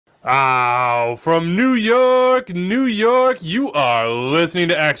Oh, from New York, New York, you are listening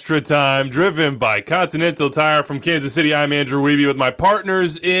to Extra Time, driven by Continental Tire from Kansas City. I'm Andrew Wiebe with my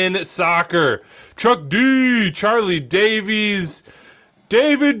partners in soccer, Chuck D, Charlie Davies,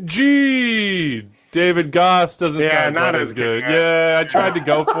 David G. David Goss doesn't sound not quite as good. Yeah, I tried to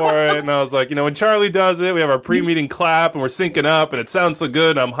go for it, and I was like, when Charlie does it, we have our pre-meeting clap, and we're syncing up, and it sounds so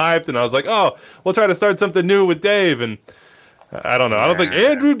good, and I'm hyped, and I was like, oh, we'll try to start something new with Dave, and I don't know. I don't think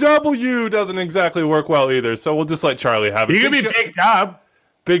Andrew W doesn't exactly work well either. So we'll just let Charlie have it. You could be Big Dub.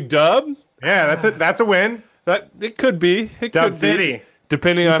 Big Dub? Yeah, that's a win. That it could be. It Dub could City. Be.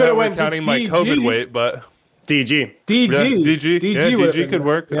 Depending on how we're counting my COVID weight, but DG. Yeah, DG could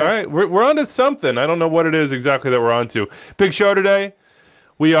work. Yeah. All right, we're onto something. I don't know what it is exactly that we're onto. Big show today.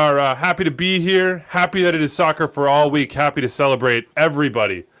 We are happy to be here. Happy that it is soccer for all week. Happy to celebrate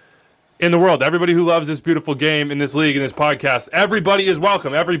everybody in the world, everybody who loves this beautiful game in this league, in this podcast. Everybody is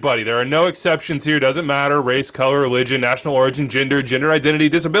welcome. Everybody. There are no exceptions here. Doesn't matter race, color, religion, national origin, gender identity,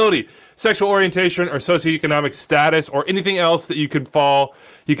 disability, sexual orientation, or socioeconomic status, or anything else that you could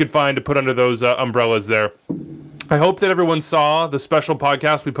find to put under those umbrellas there. I hope that everyone saw the special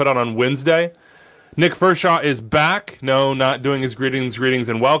podcast we put on Wednesday. Nick Fershaw is back. No, not doing his greetings,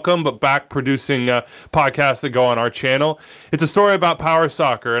 and welcome, but back producing podcasts that go on our channel. It's a story about power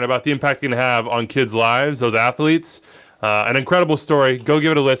soccer and about the impact it can have on kids' lives, those athletes. An incredible story. Go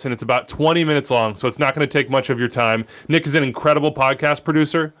give it a listen. It's about 20 minutes long, so it's not going to take much of your time. Nick is an incredible podcast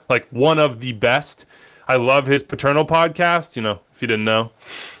producer, like one of the best. I love his paternal podcast, if you didn't know.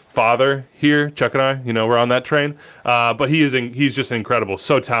 Father here, Chuck and I, we're on that train. But he's just incredible,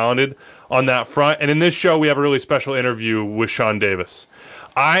 so talented on that front. And in this show, we have a really special interview with Sean Davis.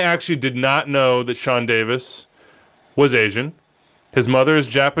 I actually did not know that Sean Davis was Asian. His mother is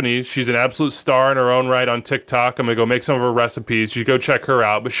Japanese. She's an absolute star in her own right on TikTok. I'm going to go make some of her recipes. You should go check her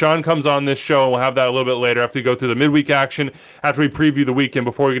out. But Sean comes on this show, and we'll have that a little bit later after we go through the midweek action, after we preview the weekend,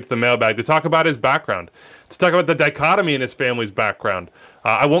 before we get to the mailbag, to talk about his background, to talk about the dichotomy in his family's background.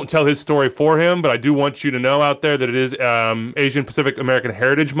 I won't tell his story for him, but I do want you to know out there that it is Asian Pacific American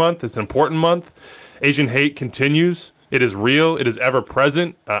Heritage Month. It's an important month. Asian hate continues. It is real. It is ever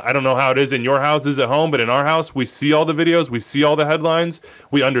present. I don't know how it is in your houses at home, but in our house, we see all the videos. We see all the headlines.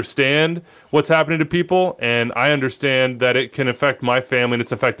 We understand what's happening to people, and I understand that it can affect my family, and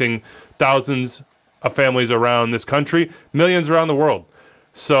it's affecting thousands of families around this country, millions around the world.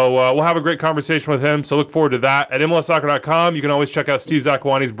 So we'll have a great conversation with him, so look forward to that. At MLSsoccer.com, you can always check out Steve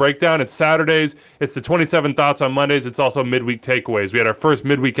Zakuani's breakdown. It's Saturdays. It's the 27 Thoughts on Mondays. It's also midweek takeaways. We had our first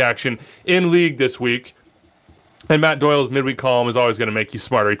midweek action in league this week. And Matt Doyle's midweek column is always going to make you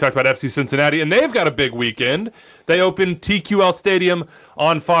smarter. He talked about FC Cincinnati, and they've got a big weekend. They open TQL Stadium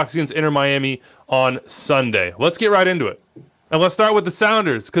on Fox against Inter Miami on Sunday. Let's get right into it. And let's start with the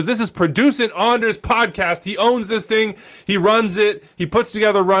Sounders, because this is Producing Anders' podcast. He owns this thing. He runs it. He puts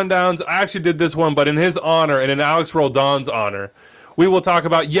together rundowns. I actually did this one, but in his honor and in Alex Roldan's honor, we will talk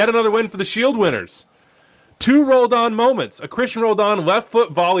about yet another win for the Shield winners. 2 Roldan moments. A Christian Roldan left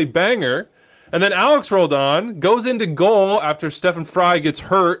foot volley banger, and then Alex Roldan goes into goal after Stefan Fry gets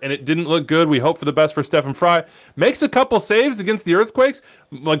hurt, and it didn't look good. We hope for the best for Stefan Fry. Makes a couple saves against the Earthquakes,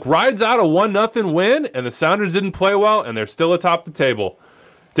 rides out a 1-0 win, and the Sounders didn't play well, and they're still atop the table.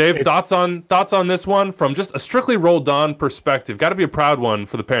 Dave, thoughts on this one from just a strictly Roldan perspective? Got to be a proud one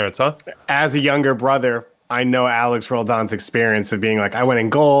for the parents, huh? As a younger brother, I know Alex Roldan's experience of being like, I went in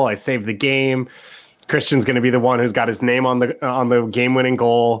goal, I saved the game. Christian's going to be the one who's got his name on the game-winning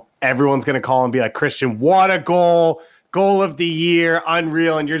goal. Everyone's going to call and be like, Christian, what a goal of the year,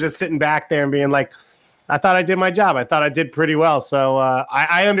 unreal. And you're just sitting back there and being like, I thought I did my job. I thought I did pretty well. So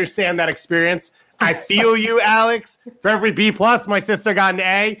I understand that experience. I feel you, Alex. For every B+, my sister got an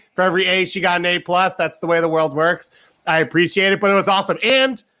A. For every A, she got an A+. That's the way the world works. I appreciate it, but it was awesome.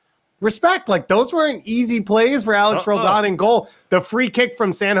 And respect, those weren't easy plays for Alex Roldan in goal. The free kick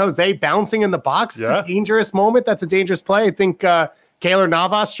from San Jose bouncing in the box, it's a dangerous moment. That's a dangerous play. I think Keylor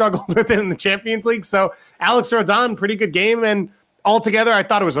Navas struggled with it in the Champions League. So Alex Roldan, pretty good game. And altogether, I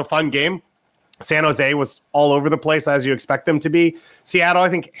thought it was a fun game. San Jose was all over the place, as you expect them to be. Seattle, I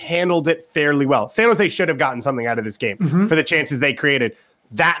think, handled it fairly well. San Jose should have gotten something out of this game for the chances they created.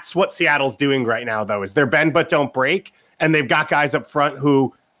 That's what Seattle's doing right now, though, is they're bend but don't break. And they've got guys up front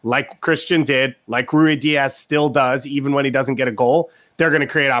who, like Christian did, like Rui Diaz still does, even when he doesn't get a goal, they're going to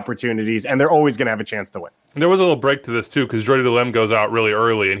create opportunities, and they're always going to have a chance to win. And there was a little break to this, too, because Jordi Delem goes out really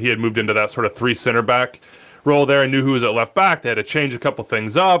early, and he had moved into that sort of 3 center back role there and knew who was at left back. They had to change a couple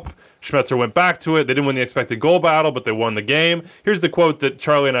things up. Schmetzer went back to it. They didn't win the expected goal battle, but they won the game. Here's the quote that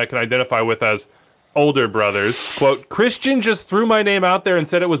Charlie and I can identify with as, older brothers. Quote, Christian just threw my name out there and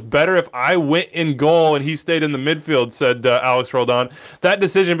said it was better if I went in goal and he stayed in the midfield, said Alex Roldan. That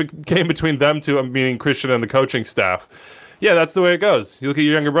decision came between them two, meaning Christian and the coaching staff. Yeah, that's the way it goes. You look at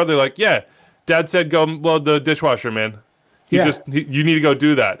your younger brother like, yeah, Dad said go load the dishwasher, man. You need to go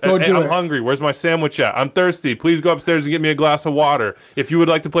do that. I'm hungry. Where's my sandwich at? I'm thirsty. Please go upstairs and get me a glass of water. If you would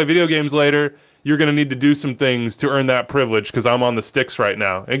like to play video games later, you're going to need to do some things to earn that privilege because I'm on the sticks right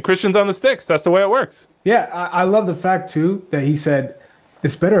now. And Christian's on the sticks. That's the way it works. Yeah, I love the fact, too, that he said,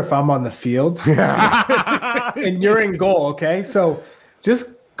 it's better if I'm on the field and you're in goal, okay? So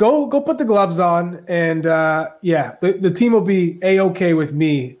just go put the gloves on, and, the team will be A-okay with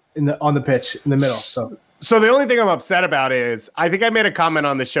me on the pitch in the middle. So the only thing I'm upset about is I think I made a comment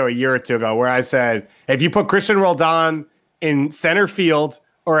on the show a year or two ago where I said, if you put Christian Roldan in center field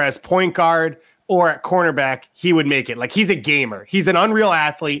or as point guard or at cornerback, he would make it. Like, he's a gamer. He's an unreal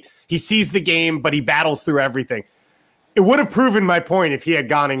athlete. He sees the game, but he battles through everything. It would have proven my point if he had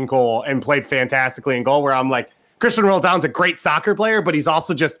gone in goal and played fantastically in goal, where I'm like, Christian Roldan's a great soccer player, but he's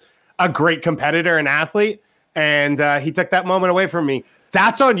also just a great competitor and athlete. And he took that moment away from me.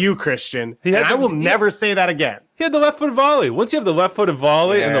 That's on you, Christian. And I will never say that again. He had the left-footed volley. Once you have the left-footed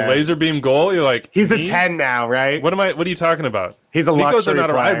volley and the laser beam goal, you're like, he's a 10 now, right? What are you talking about? He's a luxury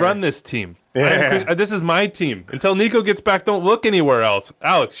player. I run this team. This is my team. Until Nico gets back, don't look anywhere else.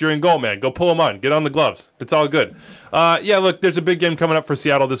 Alex, you're in goal, man. Go pull him on. Get on the gloves. It's all good. Look, there's a big game coming up for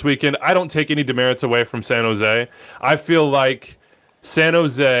Seattle this weekend. I don't take any demerits away from San Jose. I feel like San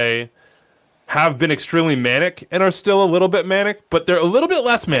Jose have been extremely manic and are still a little bit manic, but they're a little bit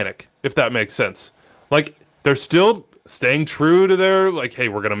less manic, if that makes sense. Like, they're still staying true to their, like, hey,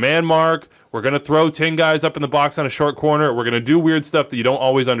 we're going to man mark. We're going to throw 10 guys up in the box on a short corner. We're going to do weird stuff that you don't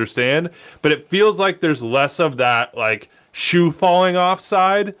always understand. But it feels like there's less of that, like, shoe falling off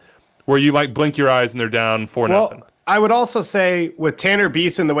side where you, like, blink your eyes and they're down 4-0. I would also say with Tanner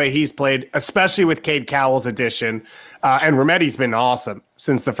Beeson, the way he's played, especially with Cade Cowell's addition, and Remedi's been awesome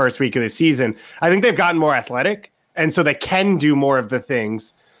since the first week of the season. I think they've gotten more athletic, and so they can do more of the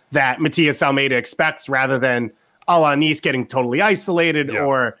things that Matias Almeida expects rather than Alanis getting totally isolated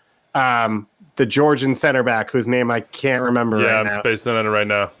or the Georgian center back whose name I can't remember right now. Yeah, I'm spacing on it right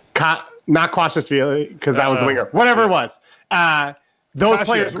now. Not Kwashashvili, because that was the winger. Whatever it was. Those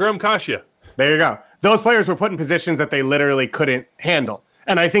players. Graham Kasia. There you go. Those players were put in positions that they literally couldn't handle.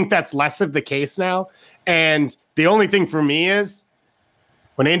 And I think that's less of the case now. And the only thing for me is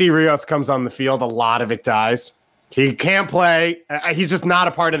when Andy Rios comes on the field, a lot of it dies. He can't play. He's just not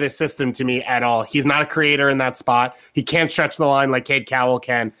a part of this system to me at all. He's not a creator in that spot. He can't stretch the line like Cade Cowell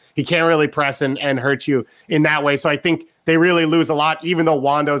can. He can't really press and hurt you in that way. So I think they really lose a lot, even though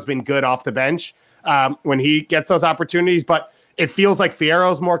Wando's been good off the bench when he gets those opportunities. But it feels like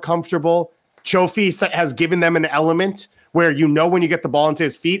Fierro's more comfortable. Chofi has given them an element where when you get the ball into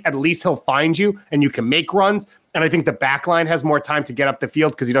his feet, at least he'll find you and you can make runs. And I think the back line has more time to get up the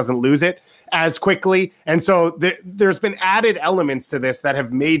field because he doesn't lose it as quickly. And so there's been added elements to this that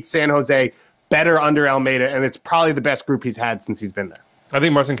have made San Jose better under Almeida, and it's probably the best group he's had since he's been there. I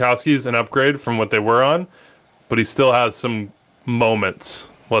think Marcinkowski's an upgrade from what they were on, but he still has some moments.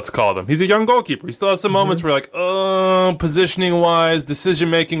 Let's call them. He's a young goalkeeper. He still has some moments where like, positioning-wise,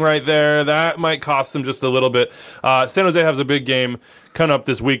 decision-making right there, that might cost him just a little bit. San Jose has a big game coming up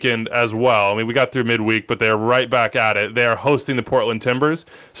this weekend as well. I mean, we got through midweek, but they're right back at it. They are hosting the Portland Timbers,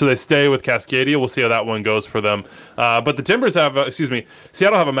 so they stay with Cascadia. We'll see how that one goes for them. But the Timbers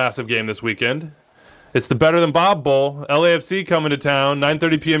Seattle have a massive game this weekend. It's the Better Than Bob Bowl. LAFC coming to town,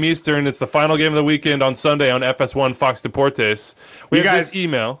 9:30 p.m. Eastern. It's the final game of the weekend on Sunday on FS1 Fox Deportes. We have this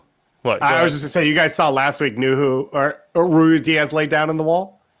email. What? I was just going to say, you guys saw last week or Rui Diaz laid down in the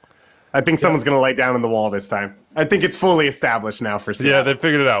wall? I think someone's going to lay down in the wall this time. I think it's fully established now for Seattle. Yeah, they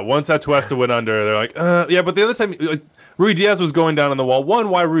figured it out. Once Atuesta went under, they're like, but the other time, like, Rui Diaz was going down on the wall.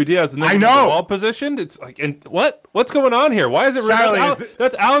 Why Rui Diaz? And then the wall positioned. It's like, and what's going on here? Why is it?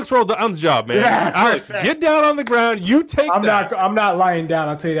 That's Alex Roldan's job, man. Yeah, Alex, get down on the ground. You take that. I'm not lying down.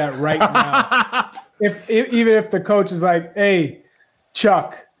 I'll tell you that right now. Even if the coach is like, hey,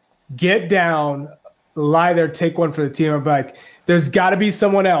 Chuck, get down, lie there, take one for the team. I'm like, there's got to be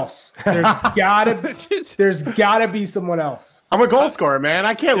someone else. There's got to be someone else. I'm a goal scorer, man.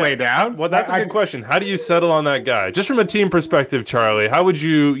 I can't lay down. Well, that's a good question. How do you settle on that guy? Just from a team perspective, Charlie, how would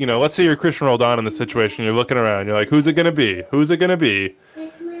you, let's say you're Christian Roldan in the situation. You're looking around. You're like, who's it going to be? Who's it going to be?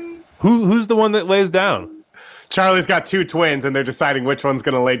 Who's the one that lays down? Charlie's got 2 twins, and they're deciding which one's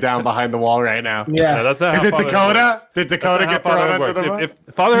going to lay down behind the wall right now. Yeah, that's not. Is how it Dakota? works. Did Dakota get thrown under the bus?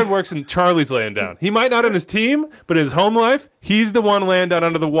 If fatherhood works and Charlie's laying down, he might not on his team, but in his home life, he's the one laying down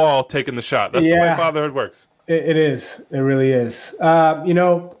under the wall taking the shot. That's the way fatherhood works. It is. It really is.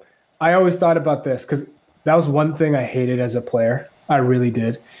 I always thought about this because that was one thing I hated as a player. I really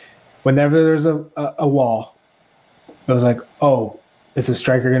did. Whenever there's a wall, I was like, oh, is the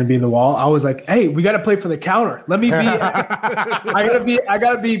striker going to be in the wall? I was like, hey, we got to play for the counter. Let me be. I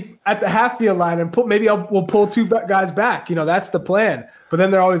gotta be at the half field line and we'll pull 2 guys back. That's the plan. But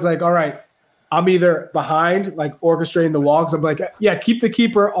then they're always like, all right, I'm either behind, like orchestrating the wall. Cause I'm like, yeah, keep the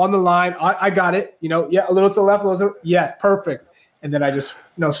keeper on the line. I got it. A little to the left, a little to yeah, perfect. And then I just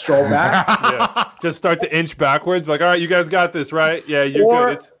stroll back. Yeah. Just start to inch backwards. Like, all right, you guys got this, right? Yeah,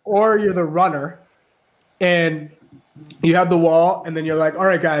 you're good. Or you're the runner, and you have the wall, and then you're like, all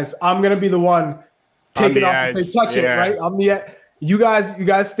right, guys, I'm gonna be the one take it off if they touch it, right? I'm the you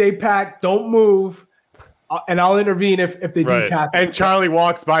guys stay packed, don't move, and I'll intervene if they do tap. And Charlie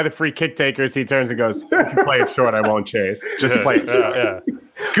walks by the free kick takers. He turns and goes, if you play it short, I won't chase. Just play it short. Yeah.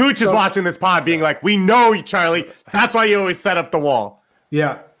 Gooch is watching this pod being like, we know you, Charlie. That's why you always set up the wall.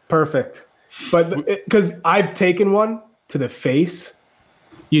 Yeah, perfect. But because I've taken one to the face,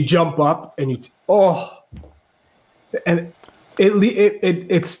 you jump up and and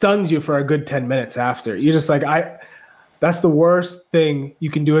it stuns you for a good 10 minutes after. You're just like, that's the worst thing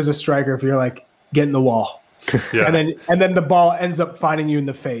you can do as a striker if you're like, get in the wall. Yeah. And then the ball ends up finding you in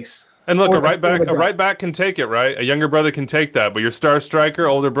the face. And look, a right back can take it, right? A younger brother can take that, but your star striker,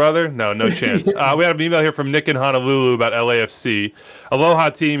 older brother, no chance. We have an email here from Nick in Honolulu about LAFC. Aloha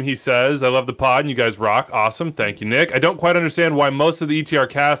team, he says. I love the pod and you guys rock. Awesome. Thank you, Nick. I don't quite understand why most of the ETR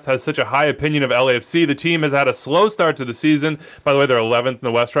cast has such a high opinion of LAFC. The team has had a slow start to the season. By the way, they're 11th in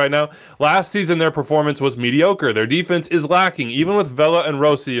the West right now. Last season, their performance was mediocre. Their defense is lacking. Even with Vela and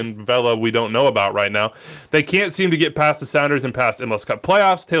Rossi, and Vela we don't know about right now, they can't seem to get past the Sounders and past MLS Cup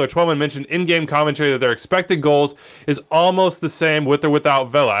playoffs. Taylor Twellman mentioned in-game commentary that their expected goals is almost the same with or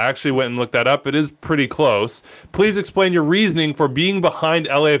without Vela. I actually went and looked that up. It is pretty close. Please explain your reasoning for being behind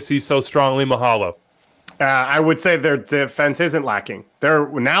LAFC so strongly. Mahalo. I would say their defense isn't lacking. They're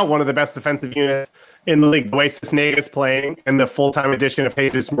now one of the best defensive units in the league. The way Cisnega's playing and the full-time addition of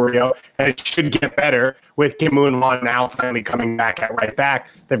Jesus Murillo, and it should get better with Kim Moon-Hwan now finally coming back at right back.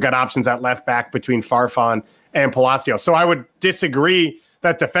 They've got options at left back between Farfan and Palacio. So I would disagree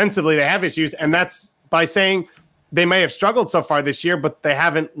that defensively they have issues, and that's by saying they may have struggled so far this year, but they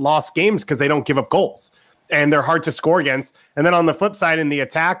haven't lost games because they don't give up goals, and they're hard to score against. And then on the flip side, in the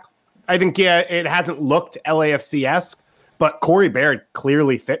attack, I think, it hasn't looked LAFC-esque, but Corey Baird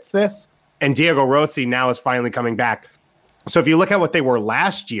clearly fits this, and Diego Rossi now is finally coming back. So if you look at what they were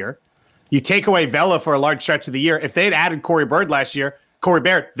last year, you take away Vela for a large stretch of the year. If they'd added Corey Baird,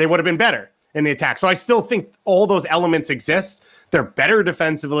 they would have been better in the attack. So I still think all those elements exist. They're better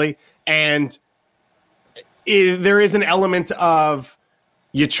defensively, and there is an element of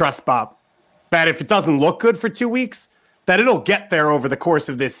you trust Bob, that if it doesn't look good for 2 weeks, that it'll get there over the course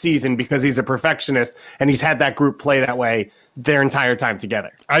of this season because he's a perfectionist and he's had that group play that way their entire time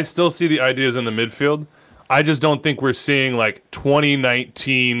together. I still see the ideas in the midfield. I just don't think we're seeing like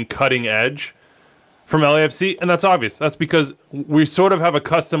 2019 cutting edge from LAFC, and that's obvious. That's because we sort of have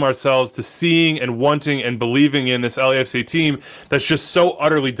accustomed ourselves to seeing and wanting and believing in this LAFC team that's just so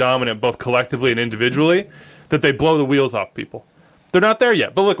utterly dominant, both collectively and individually, that they blow the wheels off people. They're not there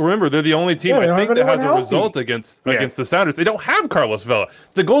yet. But look, remember, they're the only team, I think, that has a result against the Sounders. They don't have Carlos Vela.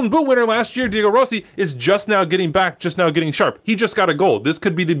 The Golden Boot winner last year, Diego Rossi, is just now getting back, just now getting sharp. He just got a goal. This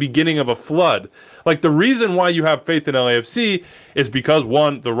could be the beginning of a flood. Like, the reason why you have faith in LAFC is because,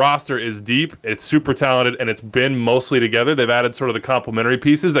 one, the roster is deep, it's super talented, and it's been mostly together. They've added sort of the complementary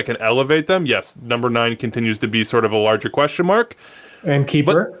pieces that can elevate them. Yes, number 9 continues to be sort of a larger question mark. And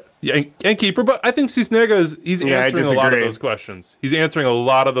keeper. And keeper, but I think Cisnega he's answering a lot of those questions. He's answering a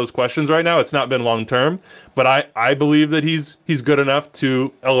lot of those questions right now. It's not been long term, but I believe that he's good enough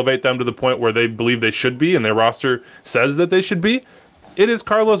to elevate them to the point where they believe they should be, and their roster says that they should be. It is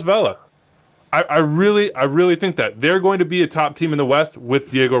Carlos Vela. I really think that they're going to be a top team in the West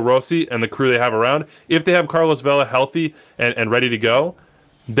with Diego Rossi and the crew they have around. If they have Carlos Vela healthy and ready to go,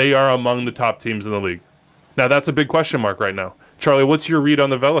 they are among the top teams in the league. Now that's a big question mark right now. Charlie, what's your read on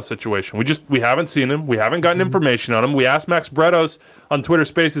the Vela situation? We haven't seen him. We haven't gotten information on him. We asked Max Bretos on Twitter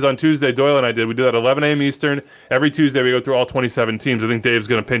Spaces on Tuesday. Doyle and I did. We do that at 11 a.m. Eastern. Every Tuesday we go through all 27 teams. I think Dave's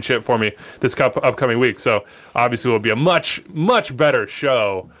going to pinch hit for me this upcoming week. So obviously it will be a much, much better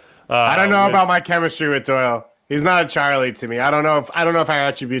show. I don't know about my chemistry with Doyle. He's not a Charlie to me. I don't know if our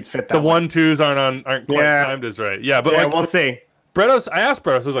attributes fit that. The 1-2s aren't quite timed as right. Yeah, but we'll see. I asked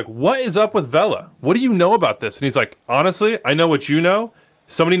Bredos, I was like, what is up with Vela? What do you know about this? And he's like, honestly, I know what you know.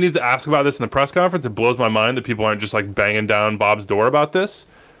 Somebody needs to ask about this in the press conference. It blows my mind that people aren't just like banging down Bob's door about this.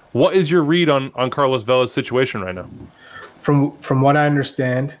 What is your read on Carlos Vela's situation right now? From what I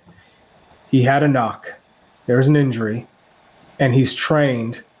understand, he had a knock. There was an injury, and he's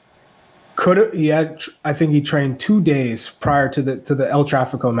trained. I think he trained 2 days prior to the El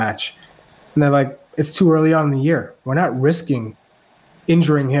Tráfico match, and they're like, it's too early on in the year. We're not risking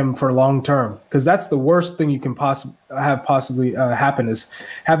injuring him for long term, because that's the worst thing you can possibly happen is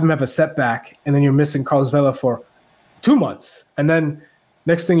have him have a setback, and then you're missing Carlos Vela for 2 months, and then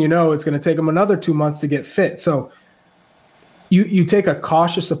next thing you know, it's going to take him another 2 months to get fit. So you take a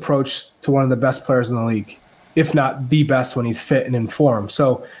cautious approach to one of the best players in the league, if not the best when he's fit and in form.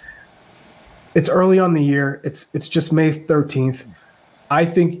 So it's early on the year. It's just May 13th. I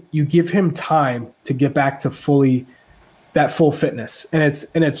think you give him time to get back to that full fitness. And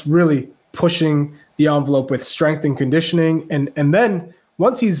it's really pushing the envelope with strength and conditioning. And then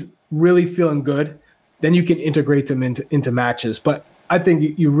once he's really feeling good, then you can integrate him into matches. But I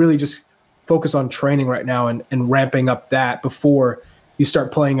think you really just focus on training right now and ramping up that before you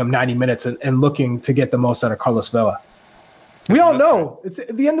start playing him 90 minutes and looking to get the most out of Carlos Vela. We all know it's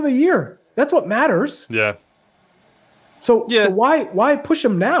at the end of the year. That's what matters. Yeah. So why push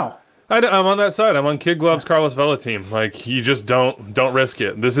him now? I'm on that side. I'm on Kid Glove's Carlos Vela team. Like, you just don't risk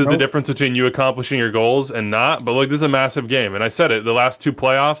it. This is the difference between you accomplishing your goals and not. But look, this is a massive game. And I said it, the last 2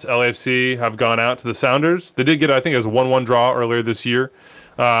 playoffs, LAFC have gone out to the Sounders. They did get, I think it was a 1-1 draw earlier this year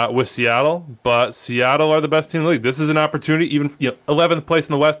with Seattle. But Seattle are the best team in the league. This is an opportunity, even 11th place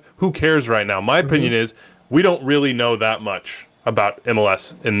in the West. Who cares right now? My opinion is we don't really know that much about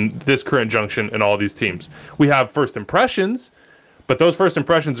MLS in this current junction and all these teams. We have first impressions, but those first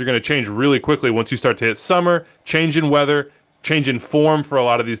impressions are going to change really quickly once you start to hit summer, change in weather, change in form for a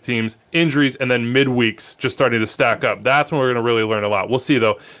lot of these teams, injuries, and then midweeks just starting to stack up. That's when we're going to really learn a lot. We'll see,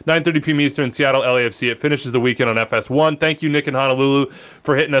 though. 9:30 p.m. Eastern, Seattle-LAFC. It finishes the weekend on FS1. Thank you, Nick in Honolulu,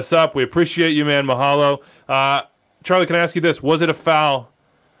 for hitting us up. We appreciate you, man. Mahalo. Charlie, can I ask you this? Was it a foul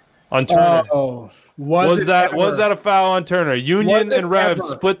on Turner? Was that a foul on Turner? Union and Rev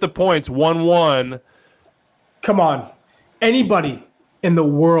split the points 1-1. Come on. Anybody in the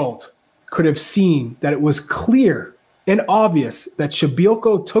world could have seen that it was clear and obvious that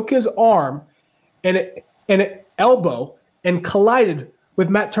Shabilko took his arm and an elbow and collided with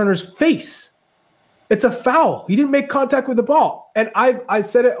Matt Turner's face. It's a foul. He didn't make contact with the ball. And I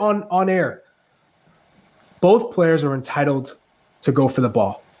said it on air. Both players are entitled to go for the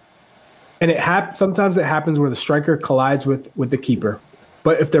ball. And sometimes it happens where the striker collides with the keeper.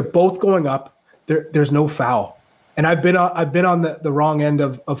 But if they're both going up, there's no foul. And I've been on the wrong end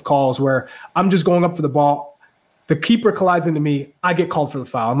of calls where I'm just going up for the ball. The keeper collides into me. I get called for the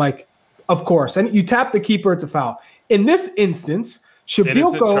foul. I'm like, of course. And you tap the keeper, it's a foul. In this instance, Shabilko,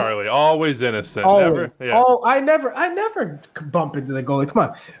 innocent Charlie, always innocent. Always. I never bump into the goalie. Come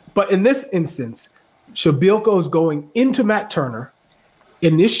on. But in this instance, Shabilko is going into Matt Turner,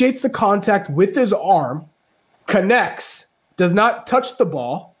 initiates the contact with his arm, connects, does not touch the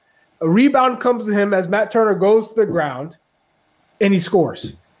ball. A rebound comes to him as Matt Turner goes to the ground, and he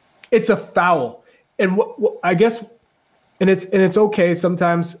scores. It's a foul. And what I guess, and it's okay.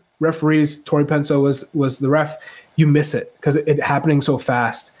 Sometimes referees, Tori Penso was the ref, you miss it because it happening so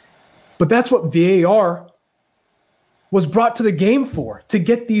fast. But that's what VAR was brought to the game for, to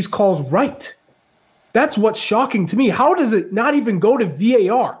get these calls right. That's what's shocking to me. How does it not even go to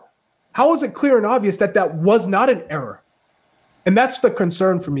VAR? How is it clear and obvious that was not an error? And that's the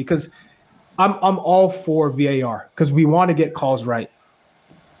concern for me, because I'm all for VAR because we want to get calls right.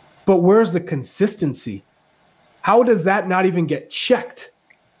 But where's the consistency? How does that not even get checked?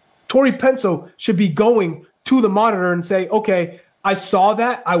 Tori Penso should be going to the monitor and say, okay, I saw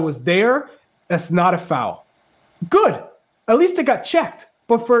that. I was there. That's not a foul. Good. At least it got checked.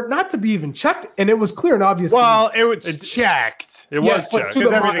 But for it not to be even checked, and it was clear and obvious. Well, it was checked. It was checked.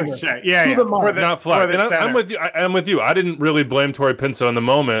 Because everything's checked. Yeah. Not flagged. I'm with you. I'm with you. I didn't really blame Tori Penso in the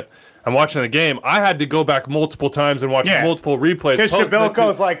moment. I'm watching the game. I had to go back multiple times and watch multiple replays. Because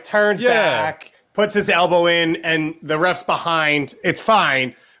Shabilko's like turned back, puts his elbow in, and the ref's behind. It's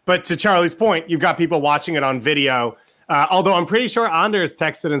fine. But to Charlie's point, you've got people watching it on video. Although I'm pretty sure Anders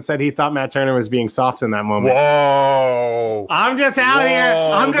texted and said he thought Matt Turner was being soft in that moment. Whoa. I'm just out here.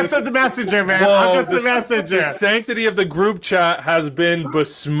 I'm just the messenger, man. I'm just the messenger. The sanctity of the group chat has been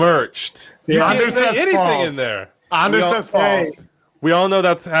besmirched. You can't say anything in there. Anders says false. We all know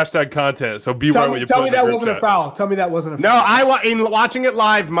that's hashtag content, so be right what you tell put me in the that group wasn't chat. a foul. Tell me that wasn't a foul. No, in watching it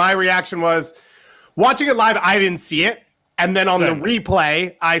live, my reaction was, watching it live, I didn't see it. And then on the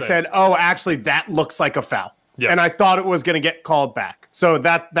replay, I said, oh, actually, that looks like a foul. Yes. And I thought it was going to get called back. So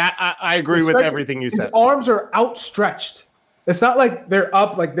that I agree with everything you said. His arms are outstretched. It's not like they're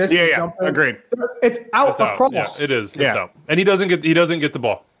up like this. Yeah, agreed. It's out across. Yeah, it is. It's out. And he doesn't get the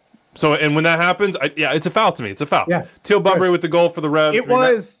ball. So, and when that happens, it's a foul to me. It's a foul. Yeah. Teal Bunbury with the goal for the Revs. It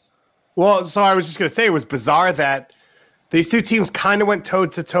was, so I was just going to say, it was bizarre that these two teams kind of went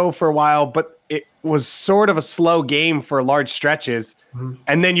toe-to-toe for a while, but it was sort of a slow game for large stretches. Mm-hmm.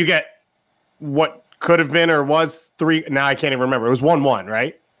 And then you get what could have been or was 3. Now I can't even remember. It was 1-1,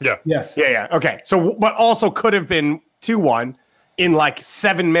 right? Yeah. Yes. Yeah. Okay. So, but also could have been 2-1 in like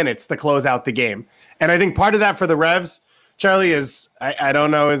 7 minutes to close out the game. And I think part of that for the Revs, Charlie, is I don't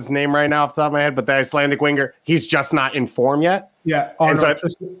know his name right now off the top of my head, but the Icelandic winger, he's just not in form yet. Yeah, Arnór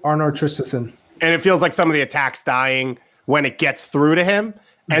Traustason. And it feels like some of the attacks dying when it gets through to him.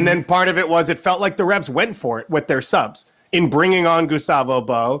 Mm-hmm. And then part of it was it felt like the Revs went for it with their subs in bringing on Gustavo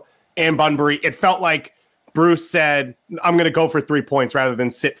Bo and Bunbury. It felt like Bruce said, I'm going to go for 3 points rather than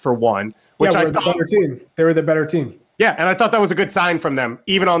sit for 1, which I thought the better team. They were the better team. Yeah, and I thought that was a good sign from them,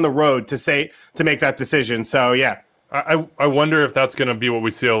 even on the road, to make that decision. So, yeah. I wonder if that's going to be what we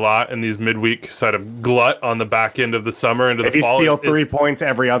see a lot in these midweek sort of glut on the back end of the summer into the fall. If you steal 3 points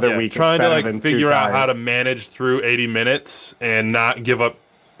every other week, trying to figure out how to manage through 80 minutes and not give up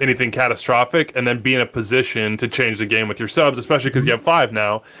anything catastrophic, and then be in a position to change the game with your subs, especially because you have 5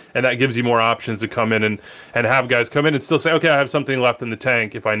 now, and that gives you more options to come in and have guys come in and still say, okay, I have something left in the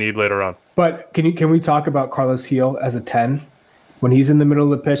tank if I need later on. But can we talk about Carlos Gil as a 10? When he's in the middle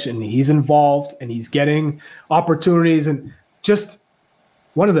of the pitch and he's involved and he's getting opportunities, and just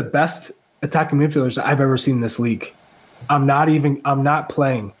one of the best attacking midfielders I've ever seen in this league. I'm not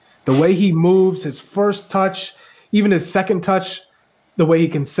playing. The way he moves, his first touch, even his second touch, the way he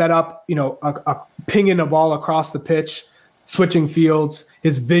can set up, pinging a ball across the pitch, switching fields,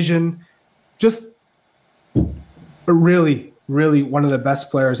 his vision, just really one of the best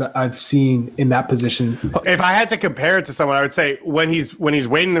players I've seen in that position. If I had to compare it to someone, I would say when he's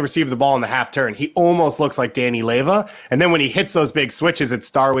waiting to receive the ball in the half turn, he almost looks like Danny Leva. And then when he hits those big switches, it's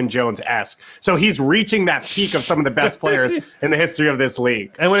Darwin Jones-esque. So he's reaching that peak of some of the best players in the history of this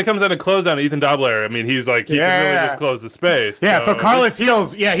league. And when it comes down to close down, Ethan Dobler, I mean, he's like, he can really just close the space. Yeah, so Carlos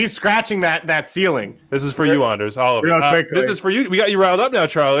Gil's, he's scratching that ceiling. This is for you, Anders, all of it. This is for you. We got you riled up now,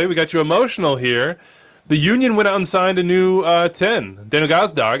 Charlie. We got you emotional here. The Union went out and signed a new 10, Daniel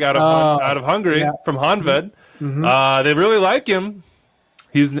Gazdag, out of Hungary, from Honved. Mm-hmm. They really like him.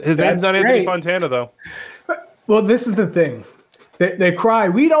 His name's not Anthony Fontana, though. Well, this is the thing. They cry,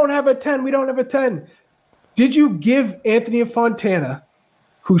 we don't have a 10, we don't have a 10. Did you give Anthony Fontana,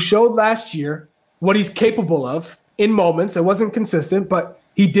 who showed last year what he's capable of in moments? It wasn't consistent, but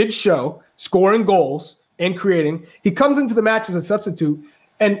he did show scoring goals and creating. He comes into the match as a substitute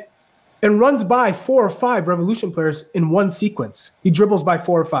and runs by 4 or 5 Revolution players in one sequence. He dribbles by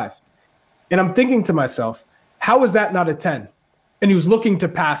 4 or 5. And I'm thinking to myself, how is that not a 10? And he was looking to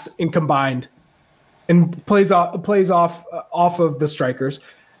pass and combined and plays off of the strikers.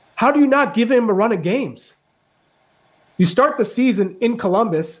 How do you not give him a run of games? You start the season in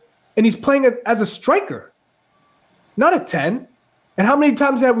Columbus, and he's playing as a striker, not a 10. And how many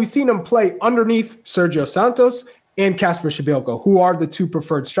times have we seen him play underneath Sergio Santos and Kasper Schmeichel, who are the 2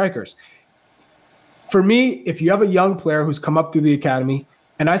 preferred strikers? For me, if you have a young player who's come up through the academy,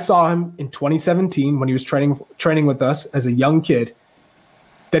 and I saw him in 2017 when he was training with us as a young kid,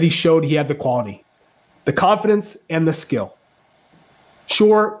 that he showed he had the quality, the confidence, and the skill.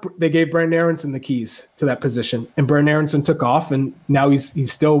 Sure, they gave Brandon Aronson the keys to that position, and Brandon Aronson took off, and now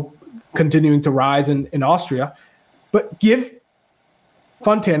he's still continuing to rise in Austria. But give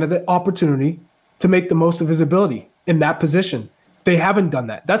Fontana the opportunity to make the most of his ability in that position. They haven't done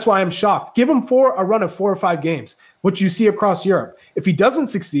that. That's why I'm shocked. Give him a run of 4 or 5 games, which you see across Europe. If he doesn't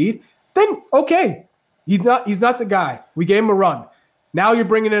succeed, then okay, he's not the guy. We gave him a run. Now you're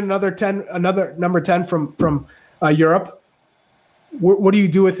bringing in another number 10 from Europe. What do you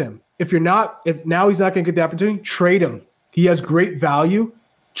do with him? If now he's not going to get the opportunity, trade him. He has great value.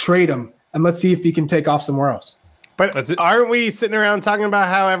 Trade him, and let's see if he can take off somewhere else. But aren't we sitting around talking about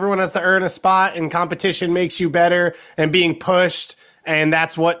how everyone has to earn a spot and competition makes you better and being pushed, and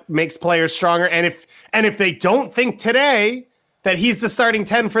that's what makes players stronger? And if they don't think today that he's the starting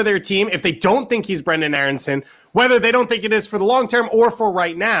 10 for their team, if they don't think he's Brendan Aronson, whether they don't think it is for the long term or for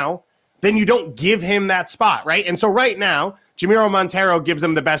right now, then you don't give him that spot, right? And so right now, Jamiro Montero gives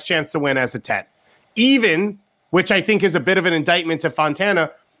him the best chance to win as a 10. Even which I think is a bit of an indictment to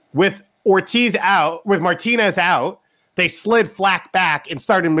Fontana. With Ortiz out, with Martinez out, they slid Flack back and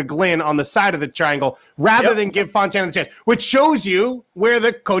started McGlynn on the side of the triangle rather than give Fontana the chance, which shows you where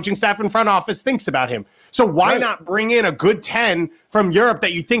the coaching staff and front office thinks about him. So why not bring in a good 10 from Europe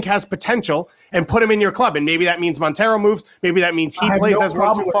that you think has potential and put him in your club? And maybe that means Montero moves. Maybe that means he plays as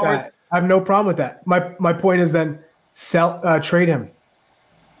 1-2 forwards. I have no problem with that. My point is then trade him.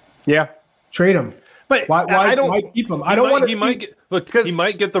 Yeah. Trade him. But why keep him? I don't want to see. He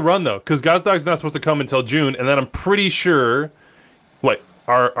might get the run though, because Gazdag's not supposed to come until June, and then I'm pretty sure.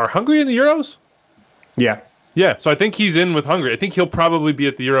 Are Hungary in the Euros? Yeah. Yeah. So I think he's in with Hungary. I think he'll probably be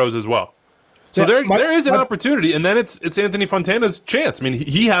at the Euros as well. So there is an opportunity, and then it's Anthony Fontana's chance. I mean,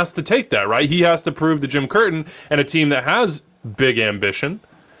 he has to take that, right? He has to prove to Jim Curtin and a team that has big ambition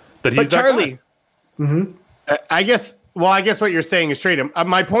that he's that guy. Mm-hmm. I guess what you're saying is trade him.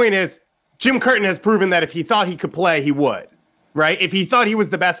 My point is, Jim Curtin has proven that if he thought he could play, he would, right? If he thought he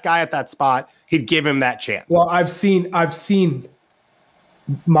was the best guy at that spot, he'd give him that chance. Well, I've seen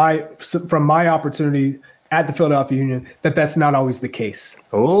from my opportunity at the Philadelphia Union that's not always the case.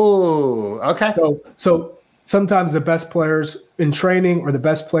 Oh, okay. So sometimes the best players in training or the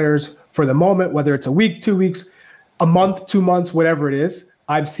best players for the moment, whether it's a week, 2 weeks, a month, 2 months, whatever it is,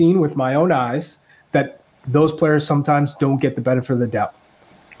 I've seen with my own eyes that those players sometimes don't get the benefit of the doubt.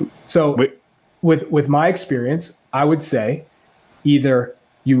 So with my experience, I would say either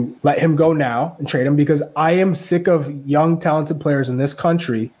you let him go now and trade him, because I am sick of young, talented players in this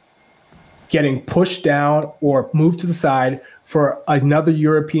country getting pushed down or moved to the side for another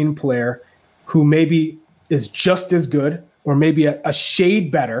European player who maybe is just as good or maybe a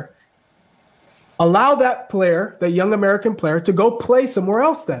shade better. Allow that player, the young American player, to go play somewhere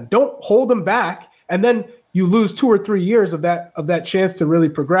else then. Don't hold him back, and then you lose 2 or 3 years of that chance to really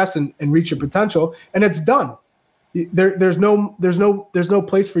progress and reach your potential, and it's done. There's no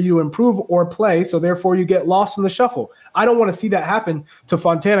place for you to improve or play, so therefore you get lost in the shuffle. I don't want to see that happen to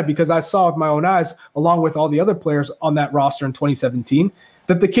Fontana, because I saw with my own eyes, along with all the other players on that roster in 2017,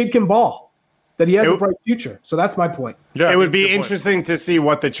 that the kid can ball, that he has a bright future. So that's my point. Yeah, it would be interesting to see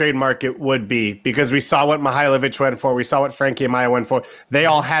what the trade market would be, because we saw what Mihailovic went for. We saw what Frankie Amaya went for. They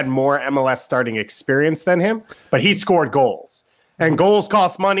all had more MLS starting experience than him, but he scored goals. And goals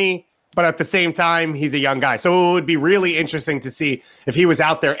cost money, but at the same time, he's a young guy. So it would be really interesting to see if he was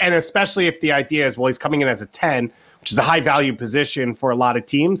out there, and especially if the idea is, well, he's coming in as a 10, which is a high-value position for a lot of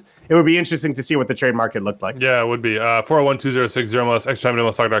teams. It would be interesting to see what the trade market looked like. Yeah, it would be. 401-206-0MLS,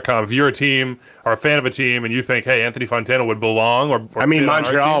 extratime@mlstalk.com. If you're a team or a fan of a team and you think, hey, Anthony Fontana would belong, or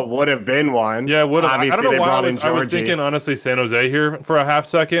Montreal would have been one. Yeah, would have. Obviously, I don't know why I was thinking, honestly, San Jose here for a half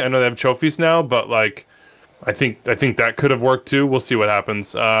second. I know they have Chofis now, but I think that could have worked too. We'll see what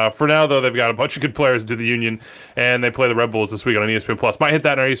happens. For now, though, they've got a bunch of good players to the Union, and they play the Red Bulls this week on ESPN Plus. Might hit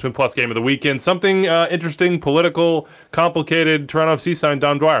that in our ESPN Plus game of the weekend. Something interesting, political, complicated. Toronto FC signed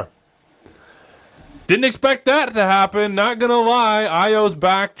Dom Dwyer. Didn't expect that to happen. Not gonna lie. Ayo's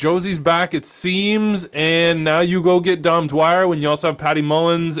back. Josie's back, it seems, and now you go get Dom Dwyer when you also have Patty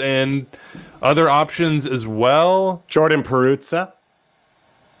Mullins and other options as well. Jordan Peruzza.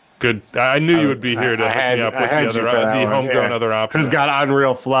 Good. I knew you would be here to hook me up with the homegrown other options. Who's got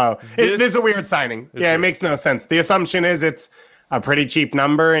unreal flow. This is a weird signing. It makes no sense. The assumption is it's a pretty cheap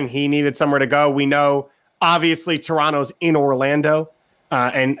number, and he needed somewhere to go. We know, obviously, Toronto's in Orlando,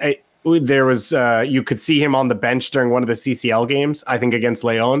 there was you could see him on the bench during one of the CCL games, I think against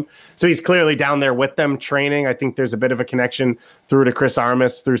Leon. So he's clearly down there with them training. I think there's a bit of a connection through to Chris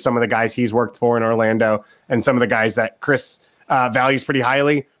Armas, through some of the guys he's worked for in Orlando, and some of the guys that Chris values pretty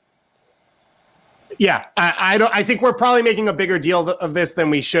highly. Yeah, I think we're probably making a bigger deal of this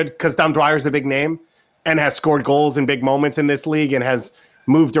than we should, because Dom Dwyer's a big name and has scored goals in big moments in this league and has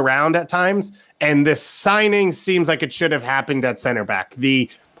moved around at times. And this signing seems like it should have happened at center back. We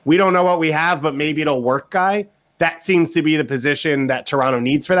don't know what we have, but maybe it'll work guy. That seems to be the position that Toronto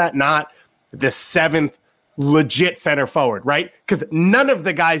needs for that, not the 7th legit center forward, right? Because none of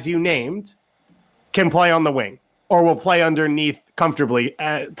the guys you named can play on the wing or will play underneath comfortably.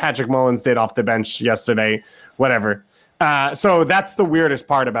 Patrick Mullins did off the bench yesterday, whatever. So that's the weirdest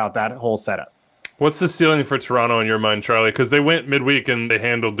part about that whole setup. What's the ceiling for Toronto in your mind, Charlie? Because they went midweek and they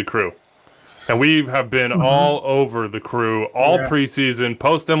handled the Crew. And we have been all over the Crew all preseason,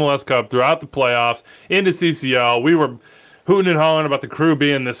 post-MLS Cup, throughout the playoffs, into CCL. We were hooting and hollering about the Crew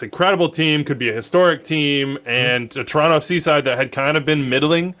being this incredible team, could be a historic team, and a Toronto FC side that had kind of been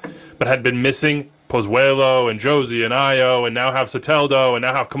middling, but had been missing Pozuelo and Josie and Ayo, and now have Soteldo, and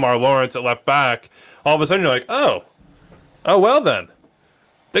now have Kamar Lawrence at left back. All of a sudden you're like, oh well then.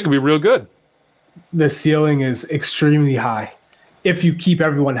 They could be real good. the ceiling is extremely high if you keep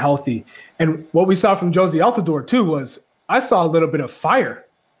everyone healthy. And what we saw from Jozy Altidore too was I saw a little bit of fire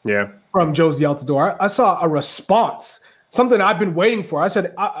from Jozy Altidore. I saw a response, something I've been waiting for. I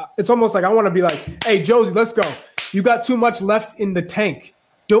said, it's almost like I want to be like, hey, Jozy, let's go. You got too much left in the tank.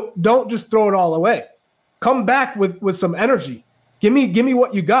 Don't just throw it all away. Come back with some energy. Give me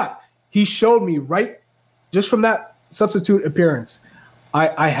what you got. He showed me right just from that substitute appearance.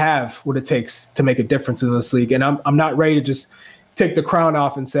 I have what it takes to make a difference in this league, and I'm not ready to just take the crown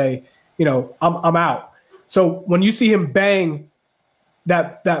off and say, I'm out. So when you see him bang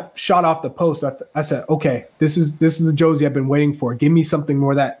that shot off the post, I said, okay, this is the Jozy I've been waiting for. Give me something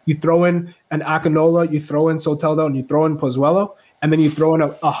more of that. You throw in an Akinola, you throw in Soteldo, and you throw in Pozuelo, and then you throw in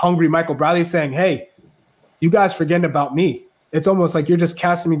a hungry Michael Bradley saying, hey, you guys forgetting about me. It's almost like you're just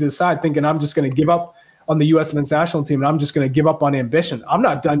casting me to the side thinking I'm just going to give up on the U.S. men's national team and I'm just going to give up on ambition. I'm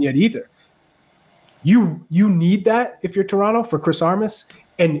not done yet either. You need that if you're Toronto for Chris Armas,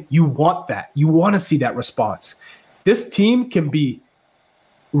 and you want that. You want to see that response. This team can be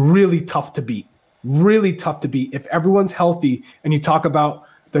really tough to beat, if everyone's healthy and you talk about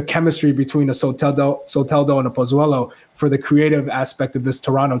the chemistry between a Soteldo and a Pozuelo for the creative aspect of this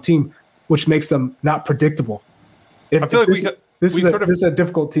Toronto team, which makes them not predictable. I feel like this is a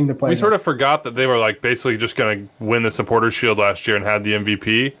difficult team to play. We sort of forgot that they were like basically just going to win the Supporters Shield last year and had the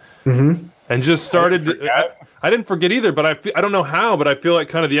MVP, and just started. I didn't forget either, but I don't know how, but I feel like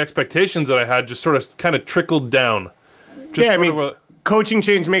kind of the expectations that I had just sort of kind of trickled down. Coaching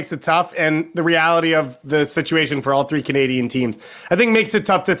change makes it tough, and the reality of the situation for all three Canadian teams, I think, makes it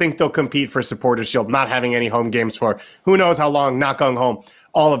tough to think they'll compete for Supporters Shield, not having any home games for who knows how long, not going home,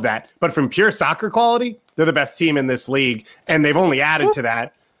 all of that. But from pure soccer quality, they're the best team in this league, and they've only added to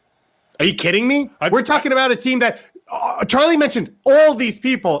that. Are you kidding me? We're talking about a team that Charlie mentioned all these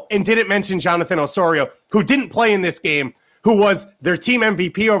people and didn't mention Jonathan Osorio, who didn't play in this game, who was their team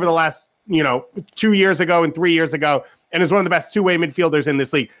MVP over the last 2 years ago and 3 years ago, and is one of the best two-way midfielders in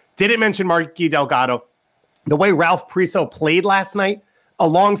this league. Didn't mention Marky Delgado. The way Ralph Priso played last night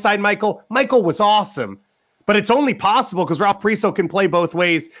alongside Michael was awesome. But it's only possible because Ralph Priso can play both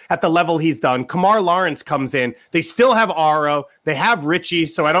ways at the level he's done. Kamar Lawrence comes in. They still have Aro. They have Richie,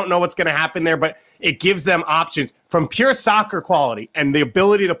 so I don't know what's going to happen there, but it gives them options from pure soccer quality and the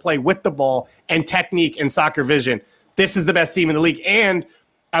ability to play with the ball and technique and soccer vision. This is the best team in the league. And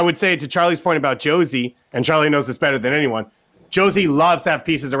I would say, to Charlie's point about Jozy, and Charlie knows this better than anyone, Jozy loves to have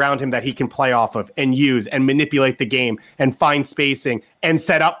pieces around him that he can play off of and use and manipulate the game and find spacing and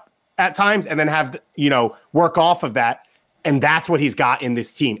set up at times and then have, work off of that. And that's what he's got in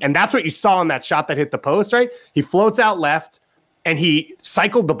this team. And that's what you saw in that shot that hit the post, right? He floats out left and he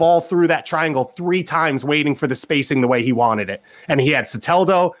cycled the ball through that triangle 3 times, waiting for the spacing the way he wanted it. And he had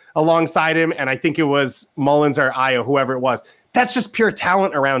Soteldo alongside him, and I think it was Mullins or Ayo, whoever it was. That's just pure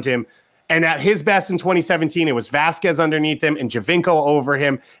talent around him. And at his best in 2017, it was Vasquez underneath him and Javinko over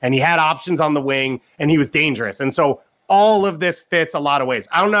him, and he had options on the wing, and he was dangerous. And so all of this fits a lot of ways.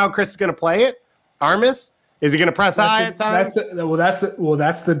 I don't know how Chris is going to play it. Armas, is he going to press high at times?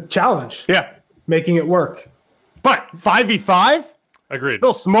 That's the challenge. Yeah, making it work. But 5v5, agreed.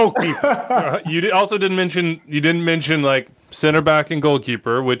 They'll smoke people. You didn't mention like center back and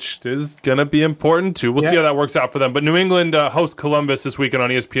goalkeeper, which is gonna be important too. We'll see how that works out for them. But New England hosts Columbus this weekend on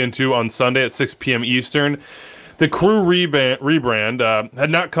ESPN2 on Sunday at 6 p.m. Eastern. The Crew rebrand had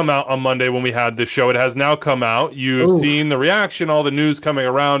not come out on Monday when we had this show. It has now come out. You've seen the reaction, all the news coming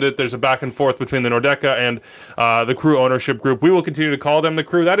around it. There's a back and forth between the Nordeca and the Crew ownership group. We will continue to call them the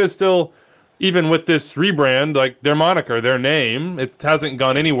Crew. That is still, even with this rebrand, like their moniker, their name. It hasn't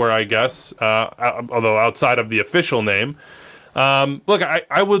gone anywhere, I guess, although outside of the official name. Look,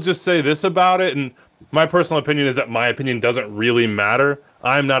 I will just say this about it, and my personal opinion is that my opinion doesn't really matter.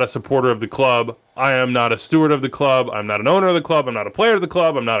 I'm not a supporter of the club. I am not a steward of the club. I'm not an owner of the club. I'm not a player of the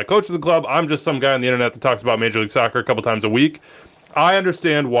club. I'm not a coach of the club. I'm just some guy on the internet that talks about Major League Soccer a couple times a week. I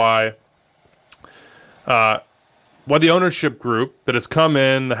understand why the ownership group that has come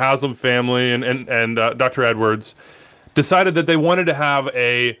in, the Haslam family and Dr. Edwards, decided that they wanted to have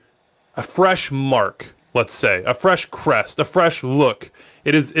a fresh mark, let's say, a fresh crest, a fresh look.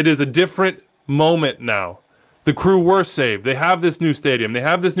 It is a different moment now. The Crew were saved. They have this new stadium. They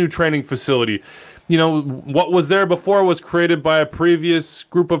have this new training facility. You know, what was there before was created by a previous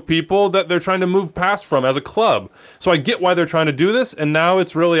group of people that they're trying to move past from as a club. So I get why they're trying to do this, and now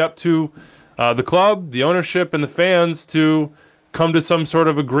it's really up to the club, the ownership, and the fans to come to some sort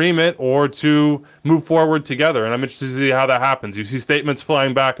of agreement or to move forward together. And I'm interested to see how that happens. You see statements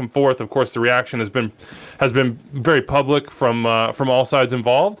flying back and forth. Of course, the reaction has been very public from all sides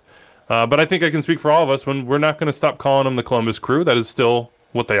involved. But I think I can speak for all of us when we're not going to stop calling them the Columbus Crew. That is still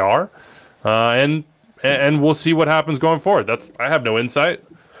what they are. And we'll see what happens going forward. I have no insight.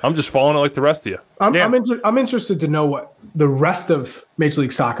 I'm just following it like the rest of you. I'm interested to know what the rest of Major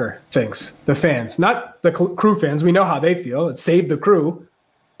League Soccer thinks. The fans, not the Crew fans. We know how they feel. It's save the Crew.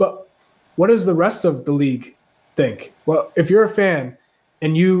 But what does the rest of the league think? Well, if you're a fan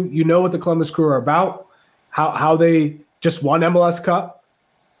and you know what the Columbus Crew are about, how they just won MLS Cup,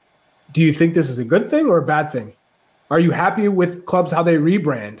 do you think this is a good thing or a bad thing? Are you happy with clubs how they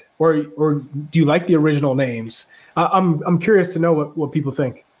rebrand, or do you like the original names? I'm curious to know what people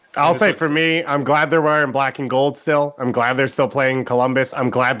think. I'll say for me, I'm glad they're wearing black and gold still. I'm glad they're still playing Columbus. I'm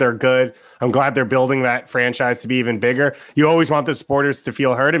glad they're good. I'm glad they're building that franchise to be even bigger. You always want the supporters to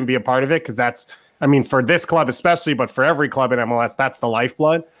feel heard and be a part of it, because that's, I mean, for this club especially, but for every club in MLS, that's the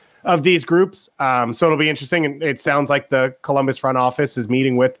lifeblood of these groups. So it'll be interesting. And it sounds like the Columbus front office is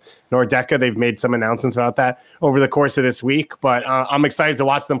meeting with Nordeca. They've made some announcements about that over the course of this week, but I'm excited to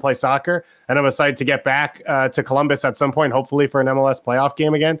watch them play soccer, and I'm excited to get back to Columbus at some point, hopefully for an MLS playoff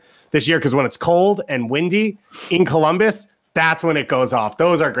game again this year, because when it's cold and windy in Columbus, that's when it goes off.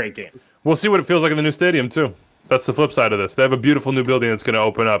 Those are great games. We'll see what it feels like in the new stadium too. That's the flip side of this. They have a beautiful new building that's going to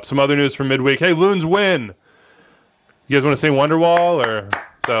open up. Some other news from midweek. Hey, Loons win. You guys want to say Wonderwall or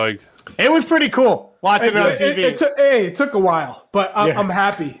so? Like, it was pretty cool watching it on TV. It took a while, but I'm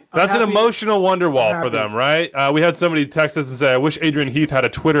happy. That's an emotional Wonderwall for them, right? We had somebody text us and say, "I wish Adrian Heath had a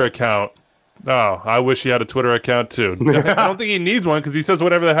Twitter account." Oh, I wish he had a Twitter account too. I don't think he needs one because he says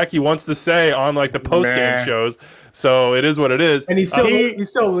whatever the heck he wants to say on like the post game shows. So it is what it is. And he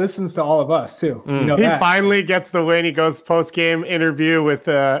still listens to all of us too. You know he finally gets the win. He goes post game interview with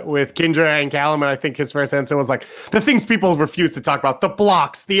Kindra and Callum, and I think his first answer was like, the things people refuse to talk about, the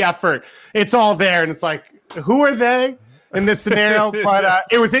blocks, the effort, it's all there. And it's like, who are they in this scenario? But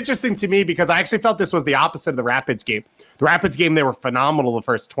it was interesting to me because I actually felt this was the opposite of the Rapids game. The Rapids game, they were phenomenal the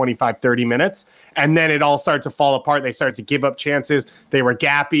first 25, 30 minutes, and then it all started to fall apart. They started to give up chances. They were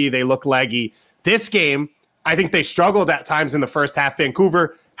gappy. They looked leggy. This game, I think they struggled at times in the first half.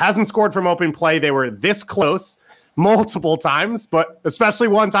 Vancouver hasn't scored from open play. They were this close multiple times, but especially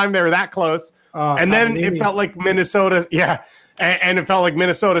one time they were that close. And then it felt like Minnesota, and it felt like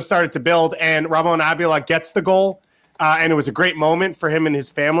Minnesota started to build, and Ramon Abila gets the goal, and it was a great moment for him and his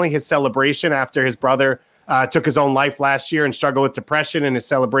family, his celebration after his brother took his own life last year and struggled with depression, and his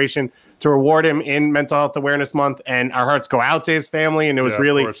celebration to reward him in Mental Health Awareness Month. And our hearts go out to his family, and it was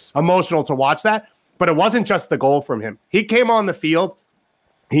really emotional to watch that. But it wasn't just the goal from him. He came on the field,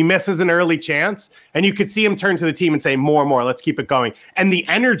 he misses an early chance, and you could see him turn to the team and say, more, let's keep it going. And the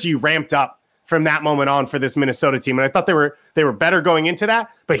energy ramped up from that moment on for this Minnesota team. And I thought they were better going into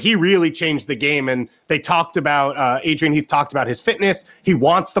that, but he really changed the game. And they talked about, Adrian Heath talked about his fitness. He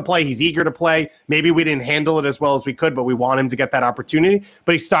wants to play. He's eager to play. Maybe we didn't handle it as well as we could, but we want him to get that opportunity.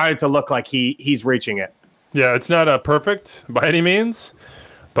 But he started to look like he's reaching it. Yeah, it's not perfect by any means,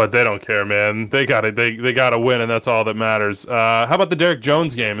 but they don't care, man. They got it. They got to win, and that's all that matters. How about the Derek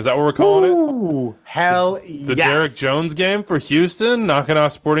Jones game? Is that what we're calling it? Hell yes. The Derek Jones game for Houston, knocking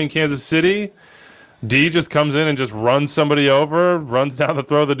off Sporting Kansas City. D just comes in and just runs somebody over, runs down the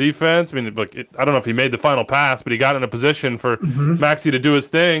throw of the defense. I mean, look, I don't know if he made the final pass, but he got in a position for Maxey to do his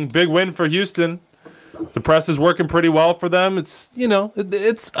thing. Big win for Houston. The press is working pretty well for them. It's,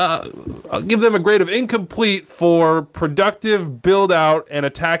 I'll give them a grade of incomplete for productive build out and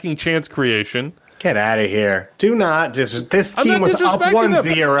attacking chance creation. Get out of here. Do not disrespect. This team was up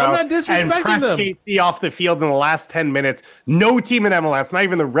 1-0 and pressed KC off the field in the last 10 minutes. No team in MLS, not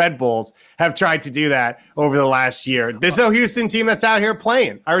even the Red Bulls, have tried to do that over the last year. There's no Houston team that's out here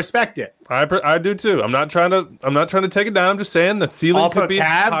playing. I respect it. I do too. I'm not trying to take it down. I'm just saying the ceiling could be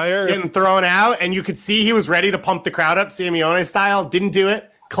higher. Getting thrown out, and you could see he was ready to pump the crowd up, Simeone style. Didn't do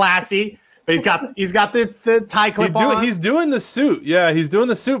it. Classy. But he's got the tie clip on. He's doing the suit. Yeah, he's doing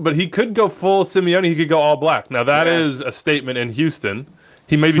the suit, but he could go full Simeone. He could go all black. Now, that is a statement in Houston.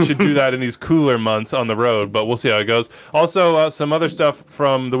 He maybe should do that in these cooler months on the road, but we'll see how it goes. Also, some other stuff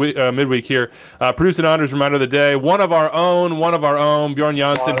from the midweek here. Produce and honors reminder of the day. One of our own, Bjorn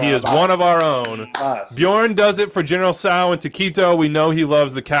Janssen. He is one of our own. Bjorn does it for General Sao and Taquito. We know he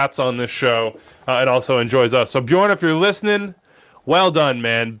loves the cats on this show and also enjoys us. So, Bjorn, if you're listening, well done,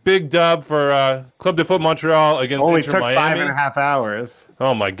 man. Big dub for Club de Foot Montreal against Inter Miami. Only took 5.5 hours.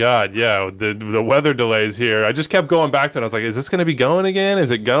 Oh, my God. Yeah, the weather delays here. I just kept going back to it. I was like, is this going to be going again?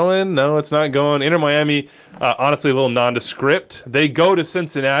 Is it going? No, it's not going. Inter Miami, honestly, a little nondescript. They go to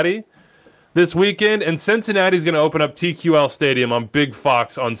Cincinnati. this weekend, and Cincinnati's going to open up TQL Stadium on Big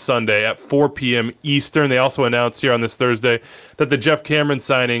Fox on Sunday at 4 p.m. Eastern. They also announced here on this Thursday that the Jeff Cameron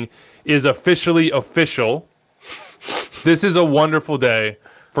signing is officially official. This is a wonderful day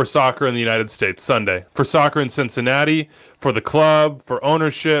for soccer in the United States, Sunday. For soccer in Cincinnati, for the club, for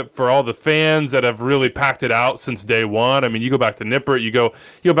ownership, for all the fans that have really packed it out since day one. I mean, you go back to Nippert, you go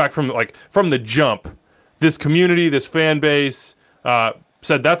back from the jump. This community, this fan base,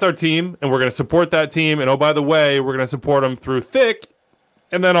 said that's our team, and we're going to support that team. And oh, by the way, we're going to support them through thick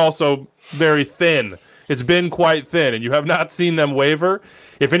and then also very thin. It's been quite thin, and you have not seen them waver.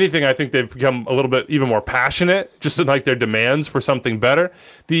 If anything, I think they've become a little bit even more passionate, just in like their demands for something better.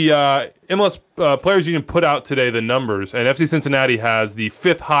 The MLS Players Union put out today the numbers, and FC Cincinnati has the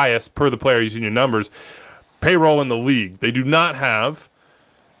 5th highest per the Players Union numbers payroll in the league. They do not have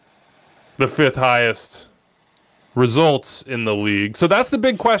the 5th highest results in the league. So that's the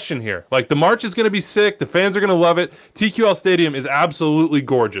big question here. Like, the March is going to be sick. The fans are going to love it. TQL Stadium is absolutely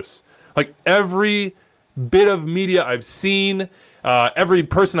gorgeous. Like, every bit of media I've seen, every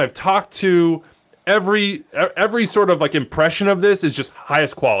person I've talked to, every sort of like impression of this is just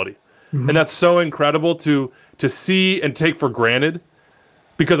highest quality. Mm-hmm. And that's so incredible to see and take for granted,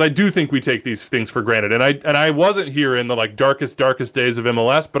 because I do think we take these things for granted. And I wasn't here in the like darkest days of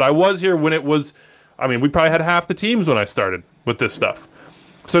MLS, but I was here when it was, I mean, we probably had half the teams when I started with this stuff.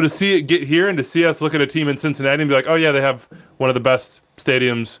 So to see it get here and to see us look at a team in Cincinnati and be like, oh yeah, they have one of the best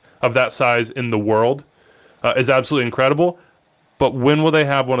stadiums of that size in the world is absolutely incredible. But when will they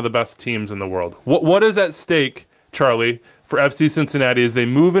have one of the best teams in the world? What is at stake, Charlie, for FC Cincinnati as they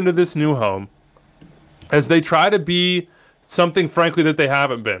move into this new home, as they try to be something, frankly, that they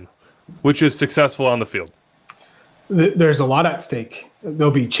haven't been, which is successful on the field? There's a lot at stake.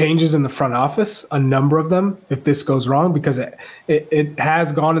 There'll be changes in the front office, a number of them, if this goes wrong, because it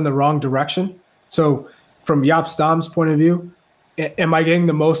has gone in the wrong direction. So from Jaap Stam's point of view, am I getting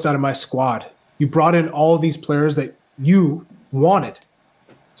the most out of my squad? You brought in all of these players that you wanted.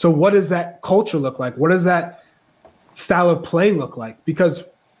 So what does that culture look like? What does that style of play look like? Because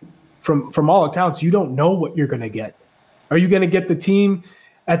from all accounts, you don't know what you're going to get. Are you going to get the team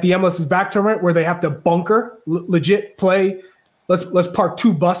at the MLS's back tournament where they have to bunker, legit play? Let's park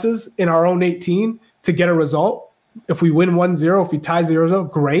 2 buses in our own 18 to get a result. If we win 1-0, if we tie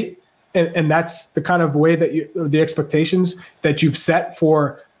 0-0, great. And that's the kind of way that the expectations that you've set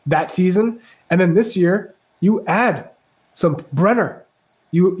for that season. And then this year, you add some Brenner.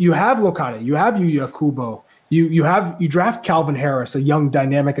 You have Lokata. You have Yuya Kubo. You draft Calvin Harris, a young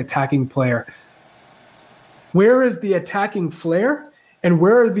dynamic attacking player. Where is the attacking flair? And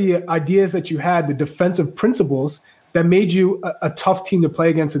where are the ideas that you had, the defensive principles that made you a tough team to play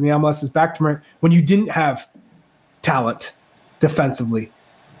against in the MLS's back tournament when you didn't have talent defensively?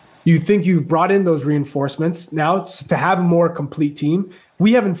 You think you brought in those reinforcements now to have a more complete team.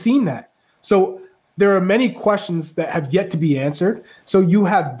 We haven't seen that. So there are many questions that have yet to be answered. So you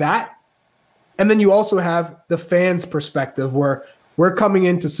have that. And then you also have the fans' perspective, where we're coming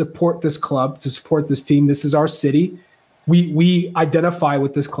in to support this club, to support this team. This is our city. We identify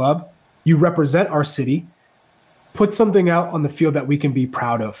with this club. You represent our city. Put something out on the field that we can be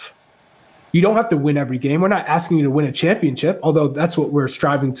proud of. You don't have to win every game. We're not asking you to win a championship, although that's what we're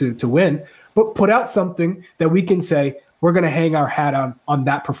striving to win. But put out something that we can say, we're going to hang our hat on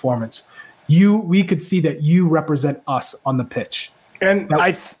that performance. We could see that you represent us on the pitch. And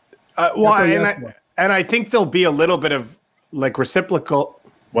I think there'll be a little bit of like reciprocal,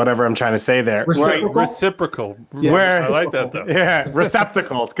 whatever I'm trying to say there. Reciprocal. Yeah, where, I like that though. Yeah,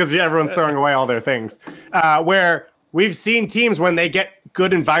 receptacles, because everyone's throwing away all their things. Where we've seen teams, when they get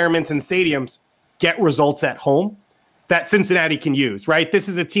good environments and stadiums, get results at home that Cincinnati can use, right? This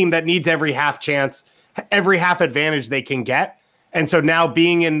is a team that needs every half chance, every half advantage they can get. And so now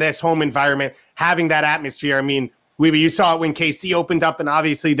being in this home environment, having that atmosphere, I mean, Wiebe, you saw it when KC opened up, and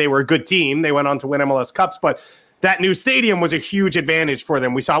obviously they were a good team. They went on to win MLS Cups, but that new stadium was a huge advantage for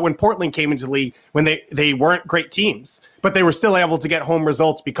them. We saw it when Portland came into the league, when they weren't great teams, but they were still able to get home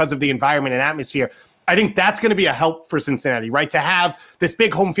results because of the environment and atmosphere. I think that's going to be a help for Cincinnati, right? To have this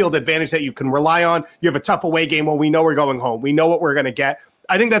big home field advantage that you can rely on. You have a tough away game. Well, we know we're going home. We know what we're going to get.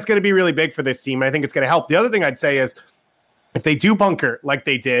 I think that's going to be really big for this team. And I think it's going to help. The other thing I'd say is, if they do bunker like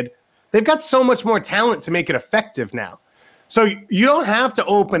they did, they've got so much more talent to make it effective now. So you don't have to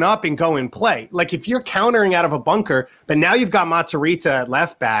open up and go and play. Like if you're countering out of a bunker, but now you've got Matarrita at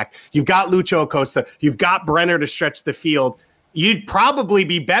left back, you've got Lucho Acosta, you've got Brenner to stretch the field, you'd probably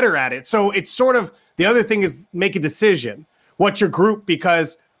be better at it. So it's sort of, the other thing is make a decision. What's your group?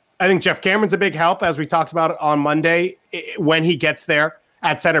 Because I think Jeff Cameron's a big help, as we talked about on Monday, when he gets there.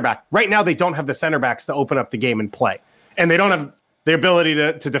 at center back. Right now, they don't have the center backs to open up the game and play. And they don't have the ability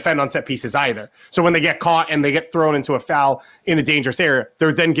to defend on set pieces either. So when they get caught and they get thrown into a foul in a dangerous area,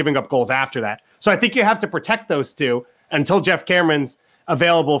 they're then giving up goals after that. So I think you have to protect those two until Jeff Cameron's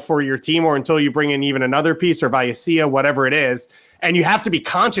available for your team, or until you bring in even another piece, or Vallecilla, whatever it is. And you have to be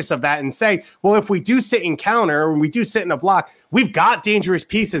conscious of that and say, well, if we do sit in counter, or we do sit in a block, we've got dangerous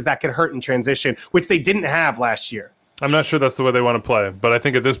pieces that could hurt in transition, which they didn't have last year. I'm not sure that's the way they want to play, but I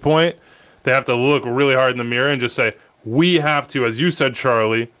think at this point, they have to look really hard in the mirror and just say, we have to, as you said,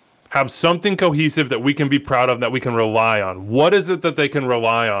 Charlie, have something cohesive that we can be proud of, that we can rely on. What is it that they can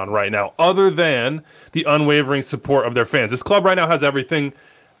rely on right now, other than the unwavering support of their fans? This club right now has everything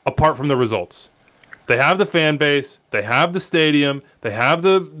apart from the results. They have the fan base, they have the stadium, they have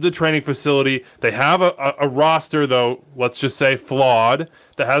the training facility, they have a roster, though, let's just say flawed,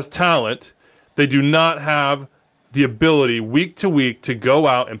 that has talent. They do not have the ability week to week to go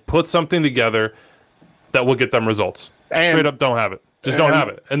out and put something together that will get them results. Straight up don't have it. Just don't have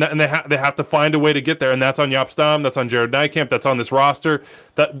it. And they have to find a way to get there. And that's on Jaap Stam, that's on Jared Nijkamp, that's on this roster.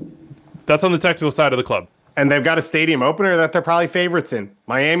 That's on the technical side of the club. And they've got a stadium opener that they're probably favorites in.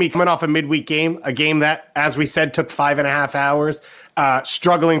 Miami coming off a midweek game, a game that, as we said, took 5.5 hours,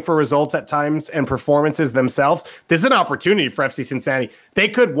 struggling for results at times and performances themselves. This is an opportunity for FC Cincinnati. They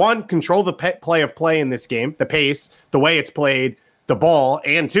could, one, control the play in this game, the pace, the way it's played, the ball,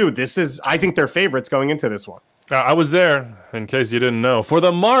 and two, this is, I think, they're favorites going into this one. I was there, in case you didn't know, for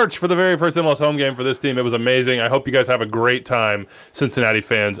the march for the very first MLS home game for this team. It was amazing. I hope you guys have a great time, Cincinnati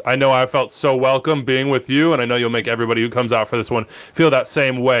fans. I know I felt so welcome being with you, and I know you'll make everybody who comes out for this one feel that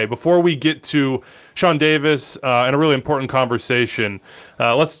same way. Before we get to Sean Davis and a really important conversation,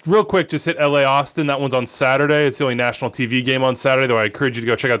 let's real quick just hit LA Austin. That one's on Saturday. It's the only national TV game on Saturday, though I encourage you to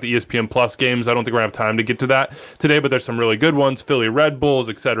go check out the ESPN Plus games. I don't think we're going to have time to get to that today, but there's some really good ones. Philly Red Bulls,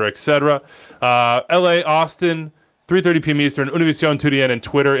 et cetera, et cetera. LA Austin, 3:30 p.m. Eastern, Univision Turien and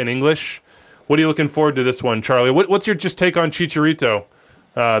Twitter in English. What are you looking forward to this one, Charlie? What's your just take on Chicharito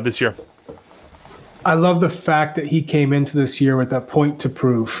this year? I love the fact that he came into this year with a point to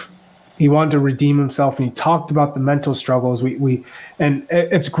prove. He wanted to redeem himself, and he talked about the mental struggles. And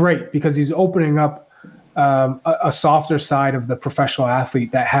it's great because he's opening up a softer side of the professional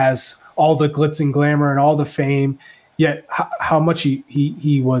athlete that has all the glitz and glamour and all the fame, yet how much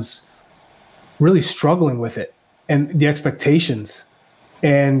he was really struggling with it and the expectations.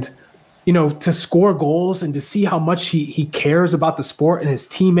 And, you know, to score goals and to see how much he cares about the sport and his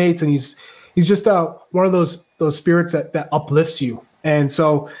teammates. And he's just one of those spirits that uplifts you. And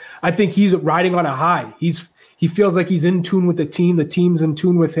so I think he's riding on a high. He feels like he's in tune with the team's in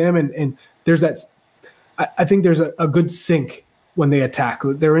tune with him. And there's that, I think there's a good sync when they attack.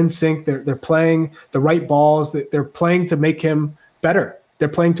 They're in sync. They're playing the right balls. They're playing to make him better. They're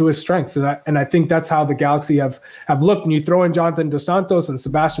playing to his strengths. And I think that's how the Galaxy have looked. And you throw in Jonathan Dos Santos and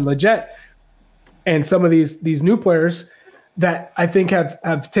Sebastian Lletget and some of these new players that I think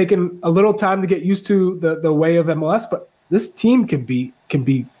have taken a little time to get used to the way of MLS, but this team can be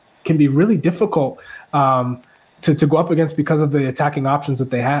really difficult to go up against because of the attacking options that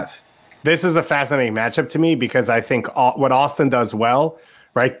they have. This is a fascinating matchup to me because I think what Austin does well,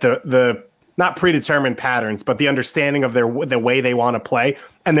 right? The not predetermined patterns, but the understanding of the way they want to play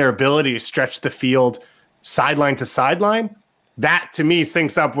and their ability to stretch the field sideline to sideline. That, to me,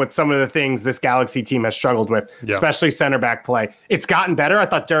 syncs up with some of the things this Galaxy team has struggled with, especially center back play. It's gotten better. I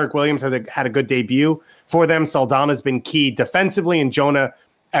thought Derek Williams had a good debut for them. Saldana's been key defensively, and Jonah,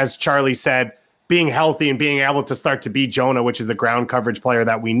 as Charlie said, being healthy and being able to start to be Jonah, which is the ground coverage player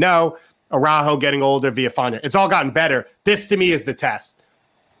that we know. Araujo getting older, Villafana. It's all gotten better. This, to me, is the test.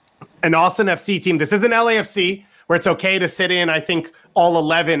 An Austin FC team. This isn't LAFC, where it's okay to sit in, I think, all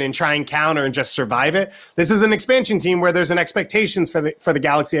 11 and try and counter and just survive it. This is an expansion team where there's an expectations for the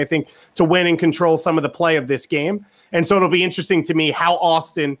Galaxy, I think, to win and control some of the play of this game. And so it'll be interesting to me how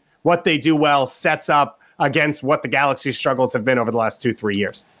Austin, what they do well, sets up against what the Galaxy struggles have been over the last 2-3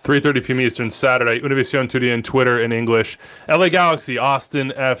 years. 3:30 p.m. Eastern, Saturday. Univision Turien, Twitter in English. LA Galaxy,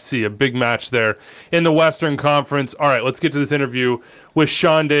 Austin FC, a big match there in the Western Conference. All right, let's get to this interview with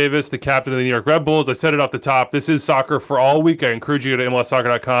Sean Davis, the captain of the New York Red Bulls. I said it off the top. This is Soccer for All Week. I encourage you to go to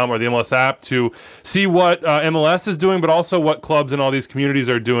MLSsoccer.com or the MLS app to see what MLS is doing, but also what clubs in all these communities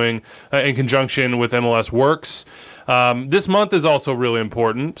are doing in conjunction with MLS Works. This month is also really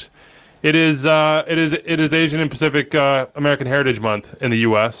important. It is Asian and Pacific American Heritage Month in the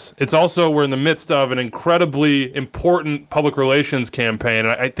U.S. It's also, we're in the midst of an incredibly important public relations campaign. And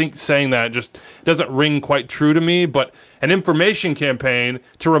I think saying that just doesn't ring quite true to me, but an information campaign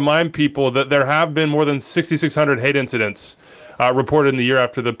to remind people that there have been more than 6,600 hate incidents reported in the year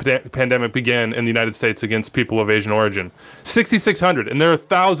after the pandemic began in the United States against people of Asian origin. 6,600, and there are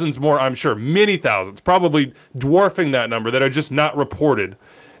thousands more, I'm sure, many thousands, probably dwarfing that number, that are just not reported.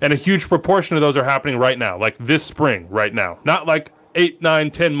 And a huge proportion of those are happening right now, like this spring, right now. Not like 8,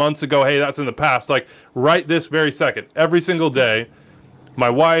 9, 10 months ago, hey, that's in the past. Like right this very second, every single day, my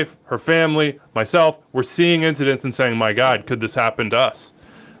wife, her family, myself, we're seeing incidents and saying, my God, could this happen to us?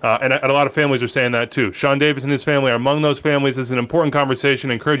 And a lot of families are saying that too. Sean Davis and his family are among those families. This is an important conversation.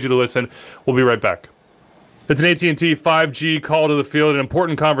 I encourage you to listen. We'll be right back. It's an AT&T 5G call to the field, an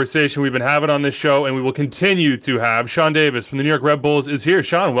important conversation we've been having on this show, and we will continue to have. Sean Davis from the New York Red Bulls is here.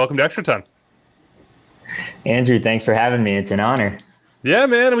 Sean, welcome to Extra Time. Andrew, thanks for having me. It's an honor. Yeah,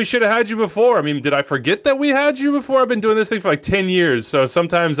 man, we should have had you before. I mean, did I forget that we had you before? I've been doing this thing for like 10 years, so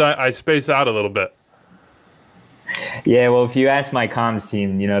sometimes I space out a little bit. Yeah, well, if you ask my comms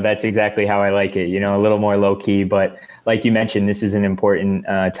team, that's exactly how I like it, a little more low key. But like you mentioned, this is an important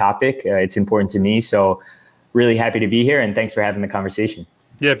topic. It's important to me. So really happy to be here. And thanks for having the conversation.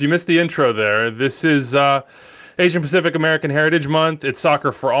 Yeah, if you missed the intro there, this is Asian Pacific American Heritage Month. It's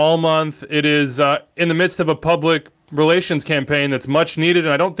Soccer for All Month. It is in the midst of a public relations campaign that's much needed,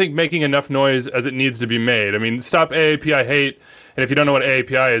 and I don't think making enough noise as it needs to be made. I mean, Stop AAP I Hate, and if you don't know what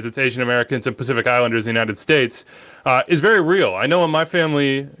AAPI is, it's Asian Americans and Pacific Islanders in the United States, is very real. I know in my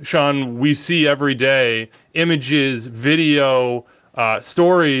family, Sean, we see every day images, video,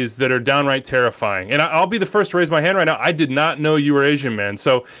 stories that are downright terrifying. And I'll be the first to raise my hand right now. I did not know you were Asian, man.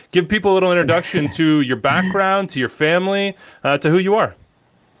 So give people a little introduction to your background, to your family, to who you are.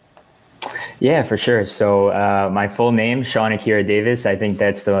 Yeah, for sure. So my full name, Sean Akira Davis. I think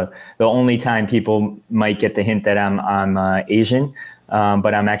that's the only time people might get the hint that I'm Asian,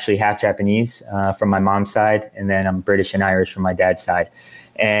 but I'm actually half Japanese from my mom's side, and then I'm British and Irish from my dad's side.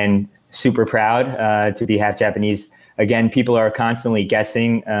 And super proud to be half Japanese. Again, people are constantly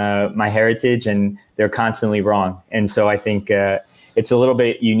guessing my heritage, and they're constantly wrong. And so I think it's a little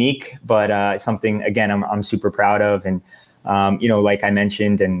bit unique, but something, again, I'm super proud of. And like I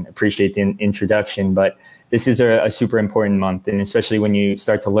mentioned, and appreciate the introduction, but this is a super important month. And especially when you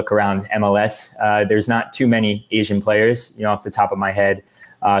start to look around MLS, there's not too many Asian players, off the top of my head.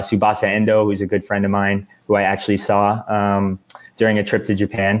 Tsubasa Endo, who's a good friend of mine, who I actually saw during a trip to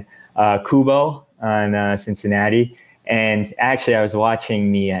Japan. Kubo on Cincinnati. And actually, I was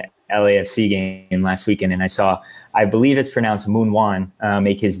watching the LAFC game last weekend, and I saw, I believe it's pronounced Moon Wan,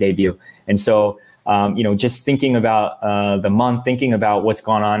 make his debut. And so, just thinking about the month, thinking about what's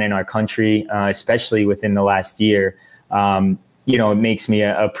gone on in our country, especially within the last year, it makes me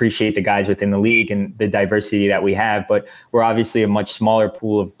appreciate the guys within the league and the diversity that we have. But we're obviously a much smaller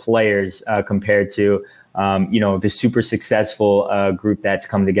pool of players compared to, the super successful group that's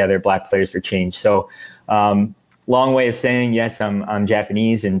come together, Black Players for Change. So long way of saying, yes, I'm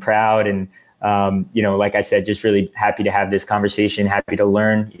Japanese and proud. And like I said, just really happy to have this conversation, happy to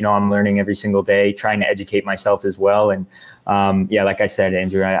learn. I'm learning every single day, trying to educate myself as well. And like I said,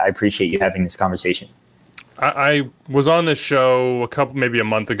 Andrew, I appreciate you having this conversation. I was on this show maybe a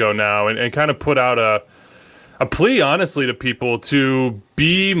month ago now, and kind of put out a plea, honestly, to people to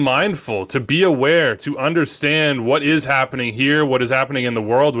be mindful, to be aware, to understand what is happening here, what is happening in the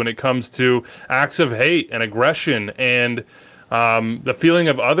world when it comes to acts of hate and aggression and the feeling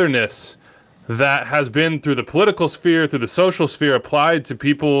of otherness that has been through the political sphere, through the social sphere, applied to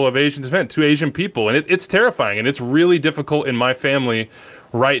people of Asian descent, to Asian people. And it's terrifying, and it's really difficult in my family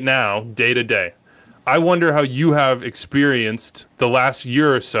right now, day to day. I wonder how you have experienced the last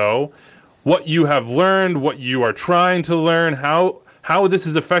year or so, what you have learned, what you are trying to learn, how this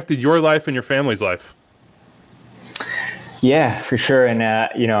has affected your life and your family's life. Yeah, for sure. And,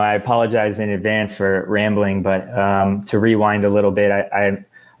 I apologize in advance for rambling, but to rewind a little bit,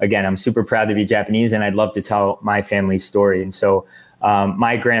 I'm super proud to be Japanese, and I'd love to tell my family's story. And so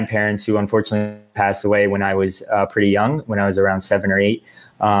my grandparents, who unfortunately passed away when I was pretty young, when I was around 7 or 8,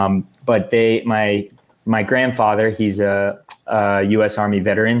 but my grandfather, he's a U.S. Army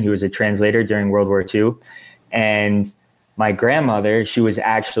veteran. He was a translator during World War II. And my grandmother, she was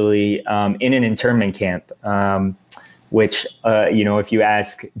actually in an internment camp, which, if you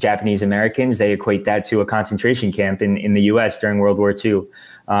ask Japanese Americans, they equate that to a concentration camp in the U.S. during World War II,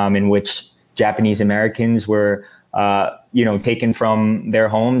 in which Japanese Americans were, taken from their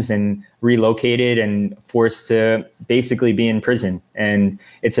homes and relocated and forced to basically be in prison. And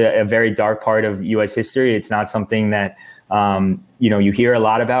it's a very dark part of U.S. history. It's not something that, you hear a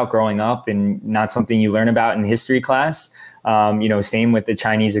lot about growing up, and not something you learn about in history class. Same with the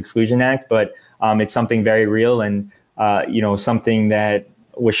Chinese Exclusion Act, but it's something very real and, something that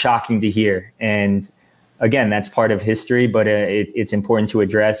was shocking to hear. And, again, that's part of history, but it's important to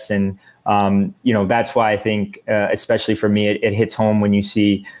address. And, that's why I think, especially for me, it hits home when you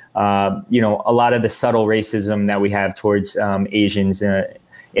see, a lot of the subtle racism that we have towards Asians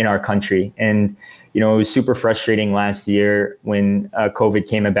in our country. And, it was super frustrating last year when COVID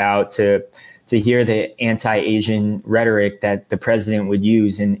came about to hear the anti-Asian rhetoric that the president would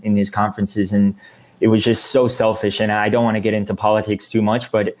use in his conferences. And it was just so selfish. And I don't want to get into politics too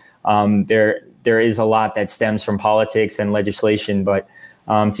much, but there is a lot that stems from politics and legislation. But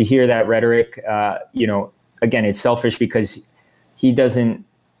to hear that rhetoric, again, it's selfish because he doesn't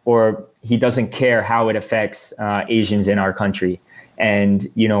care how it affects Asians in our country. And,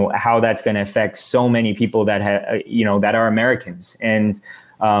 how that's going to affect so many people that that are Americans. And,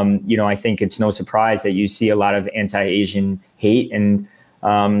 I think it's no surprise that you see a lot of anti-Asian hate. And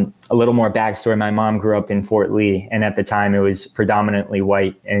a little more backstory. My mom grew up in Fort Lee, and at the time it was predominantly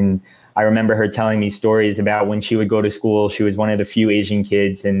white. And I remember her telling me stories about when she would go to school. She was one of the few Asian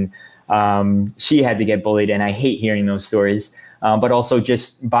kids, and she had to get bullied. And I hate hearing those stories. But also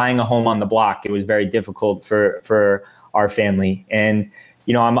just buying a home on the block, it was very difficult for our family. And,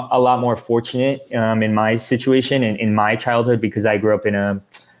 I'm a lot more fortunate in my situation and in my childhood because I grew up in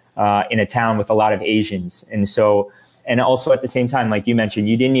a town with a lot of Asians. And so, and also at the same time, like you mentioned,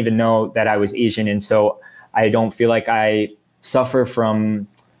 you didn't even know that I was Asian. And so I don't feel like I suffer from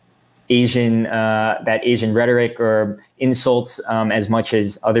that Asian rhetoric or insults as much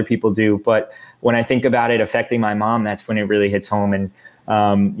as other people do. But when I think about it affecting my mom, that's when it really hits home. And,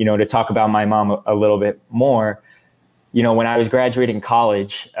 to talk about my mom a little bit more, when I was graduating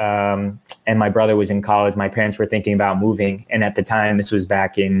college and my brother was in college, my parents were thinking about moving. And at the time, this was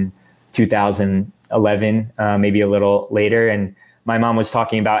back in 2011, maybe a little later. And my mom was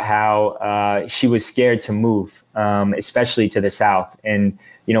talking about how she was scared to move, especially to the South. And,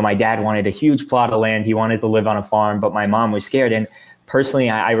 my dad wanted a huge plot of land. He wanted to live on a farm, but my mom was scared. And personally,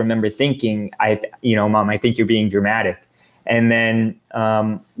 I remember thinking, Mom, I think you're being dramatic. And then,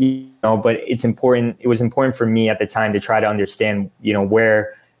 but it's important. It was important for me at the time to try to understand,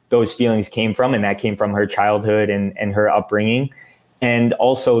 where those feelings came from. And that came from her childhood and her upbringing. And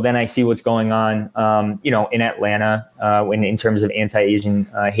also then I see what's going on, in Atlanta, in terms of anti-Asian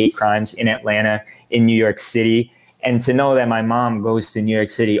hate crimes in Atlanta, in New York City. And to know that my mom goes to New York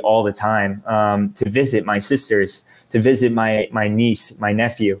City all the time to visit my sisters, to visit my niece, my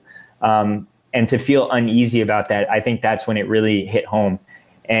nephew, and to feel uneasy about that, I think that's when it really hit home.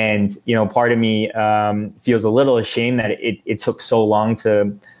 And, part of me feels a little ashamed that it took so long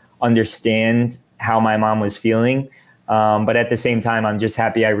to understand how my mom was feeling. But at the same time, I'm just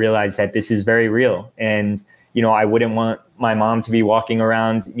happy I realized that this is very real. And, I wouldn't want my mom to be walking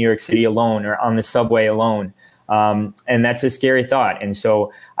around New York City alone or on the subway alone. And that's a scary thought. And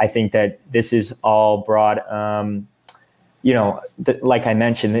so I think that this is all brought, like I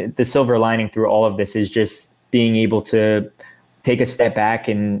mentioned, the silver lining through all of this is just being able to take a step back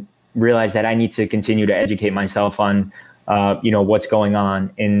and realize that I need to continue to educate myself on, what's going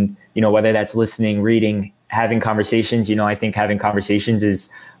on. And, whether that's listening, reading, having conversations, I think having conversations is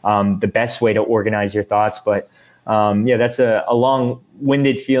the best way to organize your thoughts. But that's a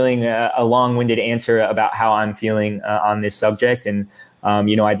long-winded feeling, a long-winded answer about how I'm feeling on this subject. And,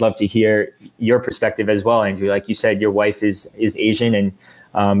 I'd love to hear your perspective as well, Andrew. Like you said, your wife is Asian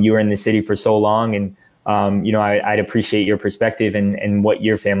and you were in the city for so long. And, I'd appreciate your perspective and what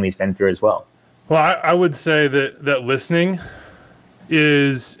your family's been through as well. Well, I would say that listening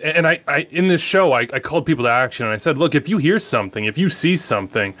is, and I in this show, I called people to action and I said, look, if you hear something, if you see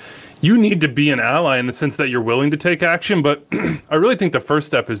something, you need to be an ally in the sense that you're willing to take action. But I really think the first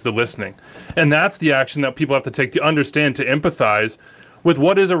step is the listening. And that's the action that people have to take to understand, to empathize with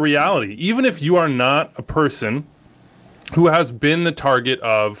what is a reality. Even if you are not a person who has been the target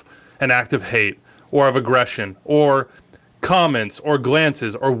of an act of hate or of aggression or comments or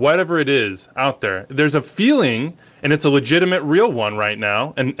glances or whatever it is out there, there's a feeling, and it's a legitimate, real one right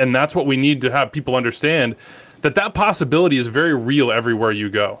now. And that's what we need to have people understand, that possibility is very real everywhere you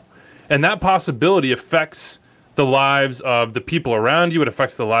go. And that possibility affects the lives of the people around you. It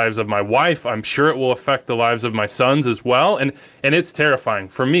affects the lives of my wife. I'm sure it will affect the lives of my sons as well. And it's terrifying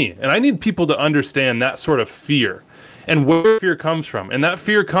for me. And I need people to understand that sort of fear and where fear comes from. And that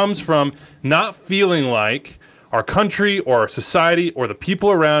fear comes from not feeling like our country or our society or the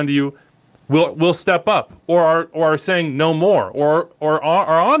people around you will step up or are saying no more or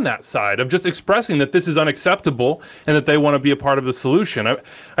are on that side of just expressing that this is unacceptable and that they want to be a part of the solution.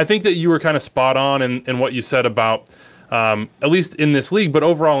 I think that you were kind of spot on in what you said about, at least in this league, but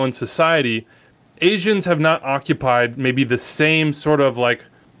overall in society, Asians have not occupied maybe the same sort of like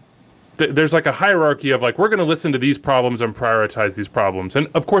there's like a hierarchy of like, we're going to listen to these problems and prioritize these problems. And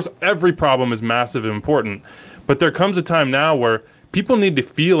of course, every problem is massive and important. But there comes a time now where people need to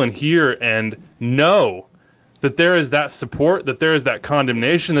feel and hear and know that there is that support, that there is that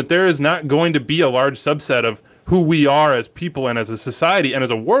condemnation, that there is not going to be a large subset of who we are as people and as a society and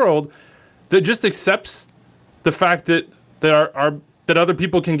as a world that just accepts the fact that that other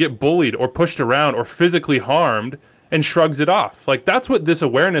people can get bullied or pushed around or physically harmed and shrugs it off. Like, that's what this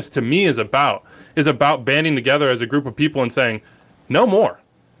awareness to me is about banding together as a group of people and saying, no more.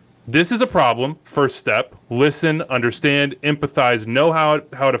 This is a problem. First step, listen, understand, empathize, know how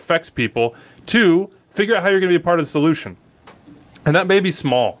it affects people. 2, figure out how you're going to be a part of the solution. And that may be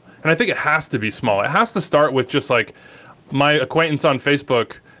small. And I think it has to be small. It has to start with just like my acquaintance on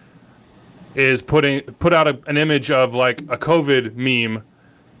Facebook is put out an image of like a COVID meme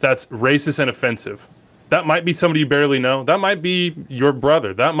that's racist and offensive. That might be somebody you barely know. That might be your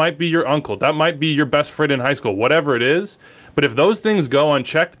brother. That might be your uncle. That might be your best friend in high school, whatever it is. But if those things go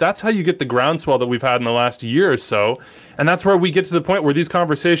unchecked, that's how you get the groundswell that we've had in the last year or so. And that's where we get to the point where these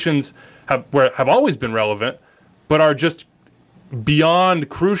conversations have always been relevant, but are just beyond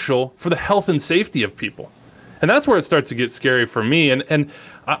crucial for the health and safety of people. And that's where it starts to get scary for me. And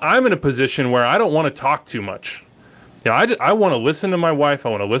I'm in a position where I don't want to talk too much. You know, I want to listen to my wife. I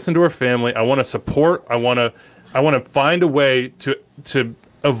want to listen to her family. I want to support. I want to find a way to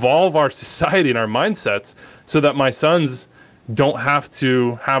evolve our society and our mindsets so that my sons don't have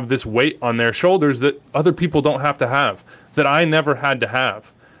to have this weight on their shoulders that other people don't have to have, that I never had to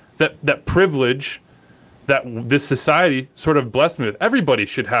have, that privilege that this society sort of blessed me with. Everybody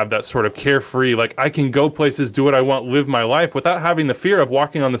should have that sort of carefree, like, I can go places, do what I want, live my life without having the fear of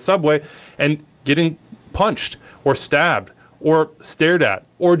walking on the subway and getting punched or stabbed or stared at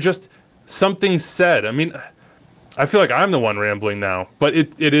or just something said. I mean, I feel like I'm the one rambling now, but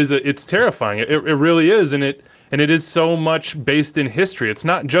it's terrifying. It really is. And it is so much based in history. It's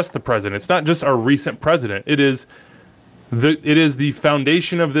not just the president. It's not just our recent president. It is the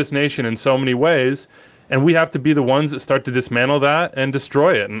foundation of this nation in so many ways. And we have to be the ones that start to dismantle that and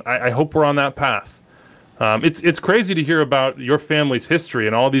destroy it. And I hope we're on that path. It's crazy to hear about your family's history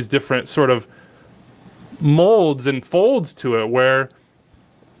and all these different sort of molds and folds to it, where,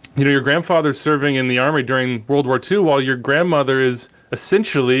 you know, your grandfather's serving in the army during World War II while your grandmother is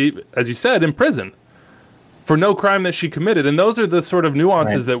essentially, as you said, in prison for no crime that she committed. And those are the sort of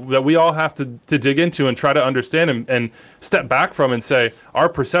nuances that we all have to dig into and try to understand and step back from and say, our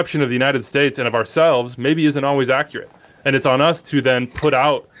perception of the United States and of ourselves maybe isn't always accurate. And it's on us to then put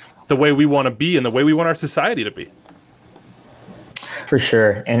out the way we want to be and the way we want our society to be. For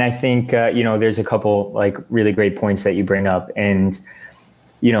sure. And I think, there's a couple like really great points that you bring up. And,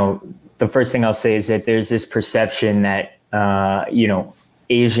 the first thing I'll say is that there's this perception that,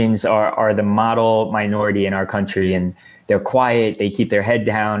 Asians are the model minority in our country, and they're quiet, they keep their head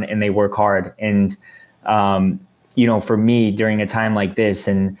down, and they work hard. And, for me, during a time like this,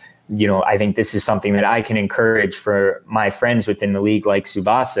 and, I think this is something that I can encourage for my friends within the league, like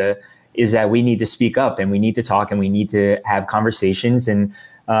Tsubasa, is that we need to speak up and we need to talk and we need to have conversations. And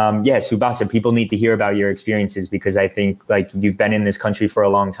Tsubasa, people need to hear about your experiences, because I think like you've been in this country for a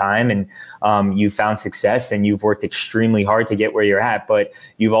long time, and you've found success and you've worked extremely hard to get where you're at, but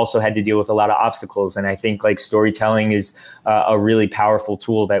you've also had to deal with a lot of obstacles. And I think like storytelling is a really powerful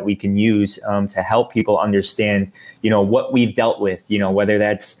tool that we can use to help people understand, what we've dealt with, whether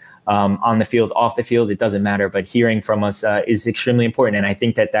that's on the field, off the field, it doesn't matter, but hearing from us is extremely important. And I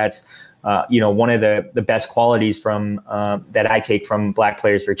think that's one of the best qualities from that I take from Black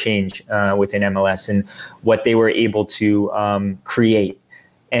Players for Change within MLS, and what they were able to create,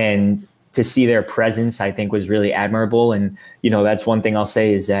 and to see their presence, I think, was really admirable. And that's one thing I'll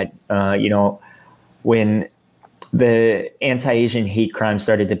say is that when the anti-Asian hate crime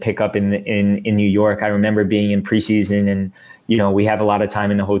started to pick up in New York, I remember being in preseason, and we have a lot of time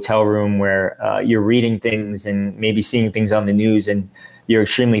in the hotel room where you're reading things and maybe seeing things on the news, and you're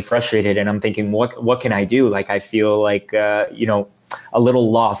extremely frustrated. And I'm thinking, what can I do? Like, I feel like, a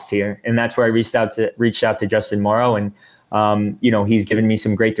little lost here. And that's where I reached out to Justin Morrow, and, he's given me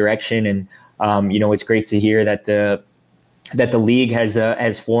some great direction. And, it's great to hear that the league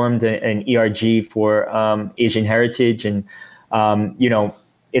has formed an ERG for Asian heritage. And,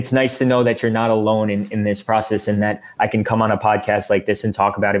 it's nice to know that you're not alone in this process, and that I can come on a podcast like this and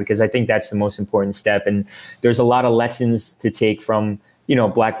talk about it, because I think that's the most important step. And there's a lot of lessons to take from,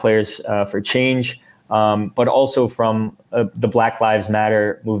 Black Players for Change, but also from the Black Lives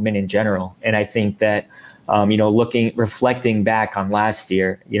Matter movement in general. And I think that, reflecting back on last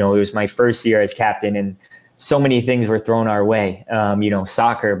year, it was my first year as captain, and so many things were thrown our way,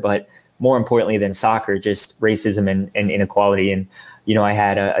 soccer, but more importantly than soccer, just racism and inequality. And, you know, I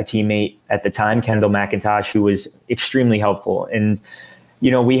had a teammate at the time, Kendall McIntosh, who was extremely helpful. And,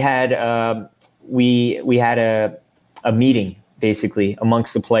 you know, we had a meeting basically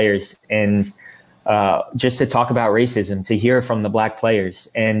amongst the players, and just to talk about racism, to hear from the Black players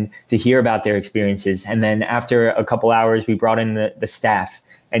and to hear about their experiences. And then after a couple hours, we brought in the staff,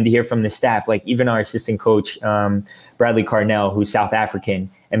 and to hear from the staff, like even our assistant coach, Bradley Carnell, who's South African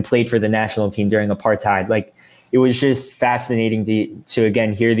and played for the national team during apartheid. Like, it was just fascinating to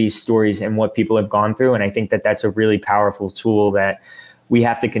again, hear these stories and what people have gone through. And I think that that's a really powerful tool that we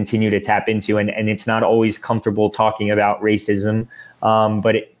have to continue to tap into. And it's not always comfortable talking about racism.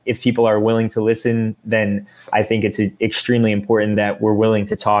 But if people are willing to listen, then I think it's extremely important that we're willing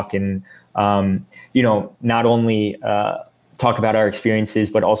to talk and, you know, not only talk about our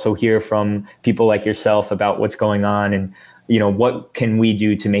experiences, but also hear from people like yourself about what's going on and, you know, what can we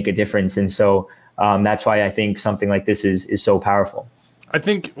do to make a difference. And so that's why I think something like this is so powerful. I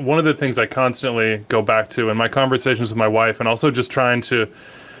think one of the things I constantly go back to in my conversations with my wife, and also just trying to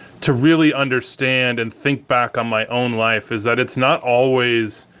really understand and think back on my own life, is that it's not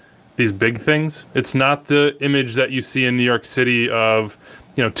always these big things. It's not the image that you see in New York City of,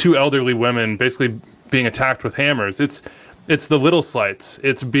 you know, two elderly women basically being attacked with hammers. It's the little slights.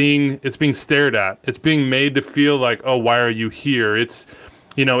 It's being stared at. It's being made to feel like, oh, why are you here? It's,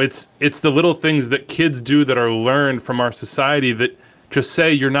 you know, it's the little things that kids do that are learned from our society that just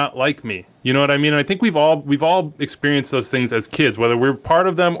say, you're not like me. You know what I mean? And I think we've all experienced those things as kids, whether we're part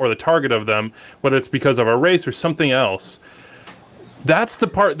of them or the target of them, whether it's because of our race or something else. That's the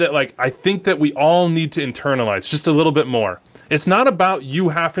part that, like, I think that we all need to internalize just a little bit more. It's not about you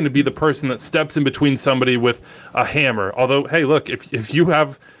having to be the person that steps in between somebody with a hammer. Although, hey, look, if you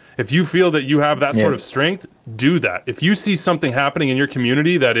feel that you have that sort of strength, do that. If you see something happening in your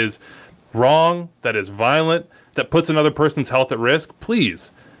community that is wrong, that is violent, that puts another person's health at risk,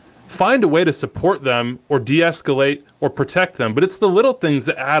 please find a way to support them or de-escalate or protect them. But it's the little things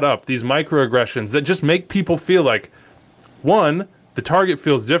that add up, these microaggressions that just make people feel like, one, the target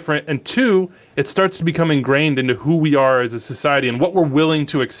feels different, and two, it starts to become ingrained into who we are as a society and what we're willing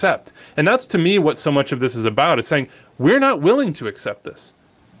to accept. And that's, to me, what so much of this is about, is saying, we're not willing to accept this.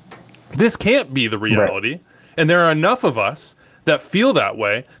 This can't be the reality. Right. And there are enough of us that feel that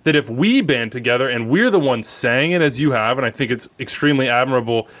way, that if we band together and we're the ones saying it as you have, and I think it's extremely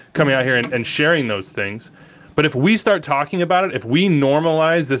admirable coming out here and sharing those things, but if we start talking about it, if we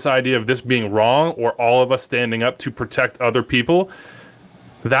normalize this idea of this being wrong, or all of us standing up to protect other people,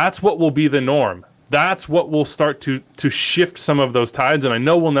 that's what will be the norm. That's what will start to shift some of those tides, and I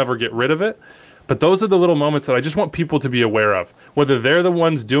know we'll never get rid of it, but those are the little moments that I just want people to be aware of, whether they're the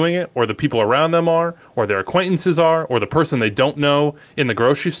ones doing it, or the people around them are, or their acquaintances are, or the person they don't know in the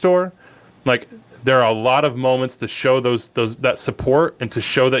grocery store. Like, there are a lot of moments to show that support, and to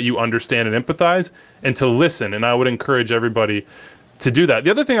show that you understand and empathize, and to listen. And I would encourage everybody to do that.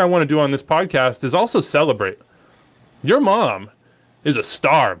 The other thing I want to do on this podcast is also celebrate. Your mom is a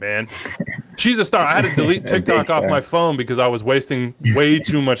star, man. She's a star. I had to delete TikTok off my phone because I was wasting way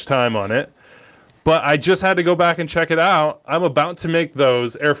too much time on it. But I just had to go back and check it out. I'm about to make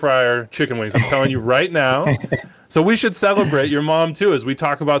those air fryer chicken wings. I'm telling you right now. So we should celebrate your mom too, as we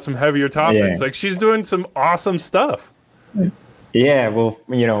talk about some heavier topics. Yeah. Like, she's doing some awesome stuff. Yeah. Well,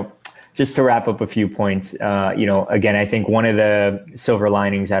 you know, just to wrap up a few points, you know, again, I think one of the silver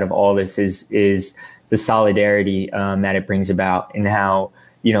linings out of all this is the solidarity that it brings about, and how,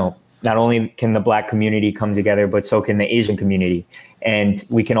 you know, not only can the Black community come together, but so can the Asian community. And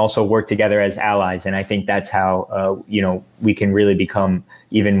we can also work together as allies. And I think that's how, you know, we can really become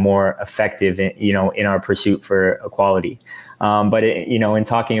even more effective, you know, in our pursuit for equality. But, you know, in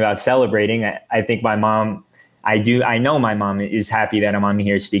talking about celebrating, I think my mom, I know my mom is happy that I'm on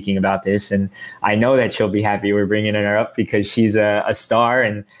here speaking about this. And I know that she'll be happy we're bringing her up, because she's a star,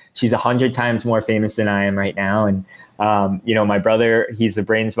 and she's 100 times more famous than I am right now. And, you know, my brother, he's the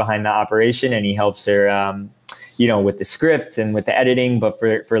brains behind the operation, and he helps her, you know, with the script and with the editing. But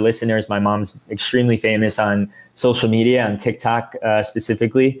for listeners, my mom's extremely famous on social media, on TikTok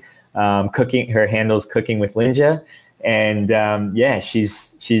specifically. Cooking, her handle's Cooking with Linja. And yeah,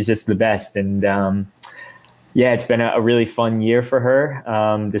 she's just the best. And yeah, it's been a really fun year for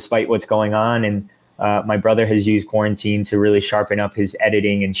her, despite what's going on. And my brother has used quarantine to really sharpen up his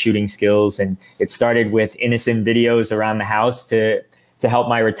editing and shooting skills. And it started with innocent videos around the house to help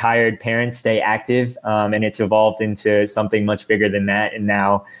my retired parents stay active. And it's evolved into something much bigger than that. And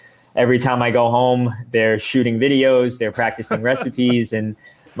now every time I go home, they're shooting videos, they're practicing recipes. And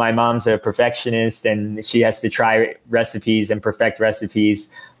my mom's a perfectionist, and she has to try recipes and perfect recipes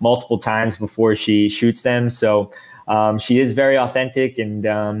multiple times before she shoots them. So she is very authentic,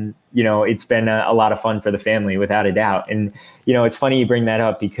 and it's been a lot of fun for the family, without a doubt. And it's funny you bring that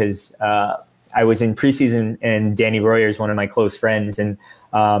up, because I was in preseason, and Danny Royer is one of my close friends, and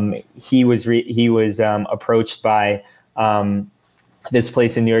he was approached by this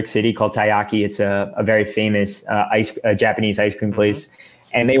place in New York City called Taiyaki. It's a very famous Japanese ice cream place,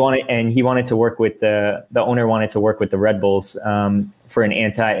 and he wanted to work with the owner wanted to work with the Red Bulls for an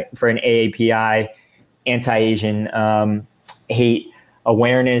AAPI, anti-Asian hate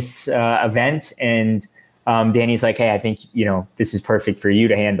awareness event. And Danny's like, hey, I think this is perfect for you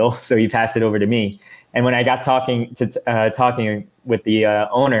to handle, so he passed it over to me. And when I got talking with the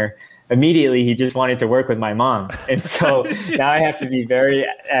owner, immediately he just wanted to work with my mom. And so now I have to be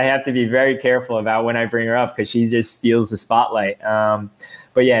very careful about when I bring her up, because she just steals the spotlight.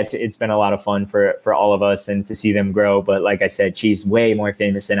 But yeah, it's been a lot of fun for all of us, and to see them grow. But like I said, she's way more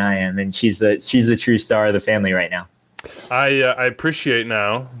famous than I am, and she's the true star of the family right now. I appreciate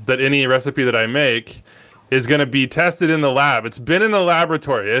now that any recipe that I make is going to be tested in the lab. It's been in the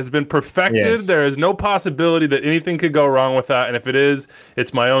laboratory. It has been perfected. Yes. There is no possibility that anything could go wrong with that. And if it is,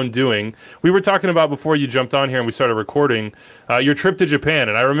 it's my own doing. We were talking about, before you jumped on here and we started recording, your trip to Japan.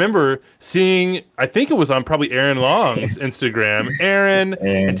 And I remember seeing, I think it was on probably Aaron Long's Instagram, Aaron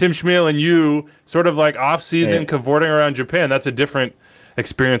and Tim Schmiel and you sort of like off-season cavorting around Japan. That's a different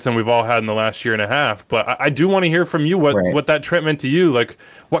experience than we've all had in the last year and a half. But I do want to hear from you what that trip meant to you, like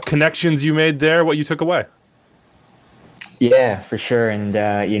what connections you made there, what you took away. Yeah, for sure. And,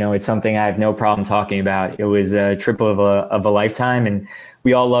 it's something I have no problem talking about. It was a trip of a lifetime, and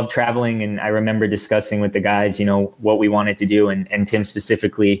we all love traveling. And I remember discussing with the guys, what we wanted to do. And Tim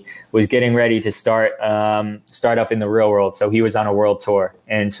specifically was getting ready to start up in the real world. So he was on a world tour.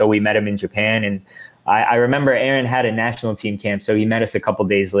 And so we met him in Japan. And I remember Aaron had a national team camp, so he met us a couple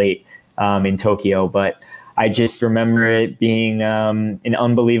days late in Tokyo. But I just remember it being an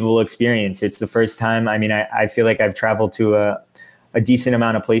unbelievable experience. It's the first time. I mean, I feel like I've traveled to a decent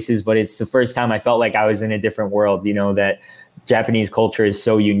amount of places, but it's the first time I felt like I was in a different world, that Japanese culture is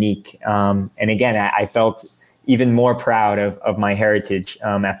so unique. And again, I felt even more proud of my heritage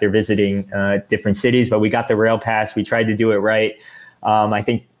after visiting different cities. But we got the rail pass. We tried to do it right. I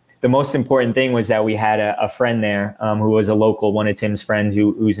think the most important thing was that we had a friend there who was a local, one of Tim's friends,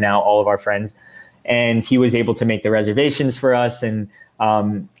 who's now all of our friends. And he was able to make the reservations for us. And,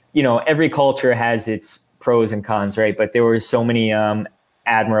 every culture has its pros and cons, right? But there were so many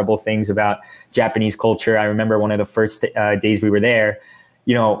admirable things about Japanese culture. I remember one of the first days we were there,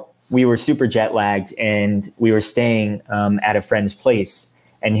 we were super jet lagged, and we were staying at a friend's place,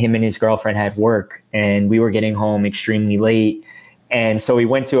 and him and his girlfriend had work, and we were getting home extremely late. And so we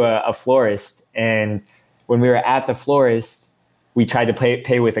went to a florist, and when we were at the florist, we tried to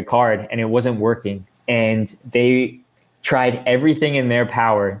pay with a card, and it wasn't working. And they tried everything in their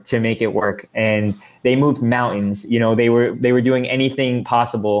power to make it work. And they moved mountains. They were doing anything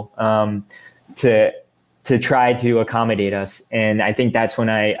possible to try to accommodate us. And I think that's when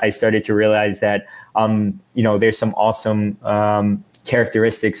I started to realize that there's some awesome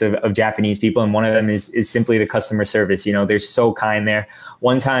characteristics of Japanese people, and one of them is simply the customer service. They're so kind there.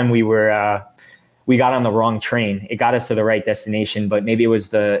 One time we got on the wrong train. It got us to the right destination, but maybe it was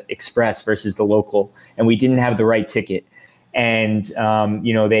the express versus the local, and we didn't have the right ticket. And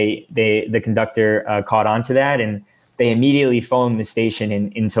the conductor caught on to that, and they immediately phoned the station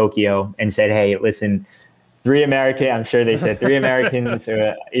in Tokyo and said, "Hey, listen, 3 American." I'm sure they said 3 Americans,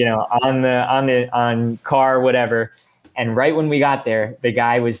 on car, whatever. And right when we got there, the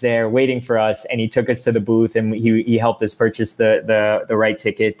guy was there waiting for us, and he took us to the booth, and he helped us purchase the right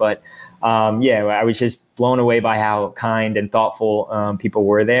ticket. But I was just blown away by how kind and thoughtful people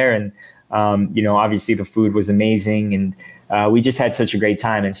were there. And, obviously the food was amazing, and we just had such a great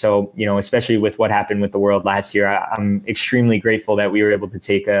time. And so, especially with what happened with the world last year, I'm extremely grateful that we were able to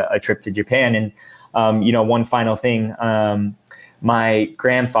take a trip to Japan. And, one final thing, my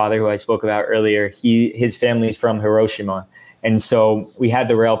grandfather, who I spoke about earlier, his family is from Hiroshima. And so we had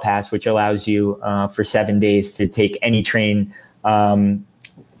the rail pass, which allows you for 7 days to take any train,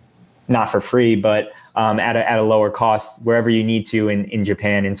 not for free, but at a lower cost, wherever you need to in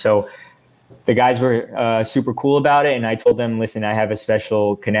Japan. And so the guys were super cool about it. And I told them, listen, I have a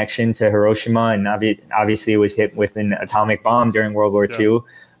special connection to Hiroshima. And obviously it was hit with an atomic bomb during World War II.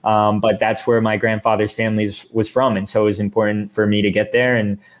 But that's where my grandfather's family was from. And so it was important for me to get there.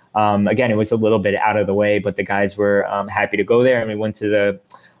 And again, it was a little bit out of the way, but the guys were happy to go there. And we went to the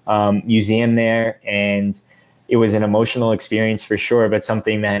museum there. And it was an emotional experience for sure, but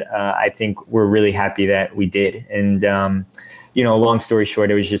something that I think we're really happy that we did. And, long story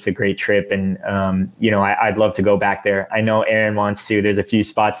short, it was just a great trip. And, I'd love to go back there. I know Aaron wants to. There's a few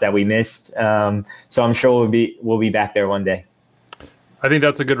spots that we missed. So I'm sure we'll be back there one day. I think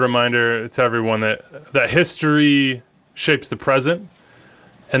that's a good reminder to everyone that history shapes the present,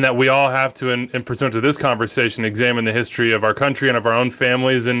 and that we all have to, in pursuant to this conversation, examine the history of our country and of our own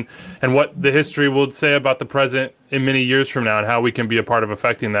families, and what the history will say about the present in many years from now, and how we can be a part of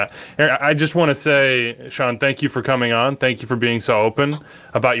affecting that. And I just want to say, Sean, thank you for coming on. Thank you for being so open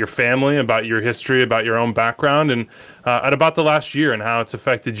about your family, about your history, about your own background, and about the last year and how it's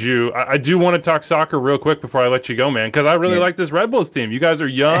affected you. I do want to talk soccer real quick before I let you go, man, because I really like this Red Bulls team. You guys are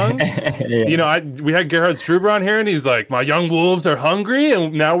young. We had Gerhard Struber on here, and he's like, my young Wolves are hungry,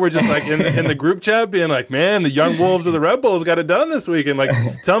 and now we're just like in the group chat being like, man, the young Wolves of the Red Bulls got it done this weekend.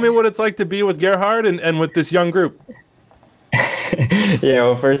 Like, tell me what it's like to be with Gerhard and with this young group. Yeah,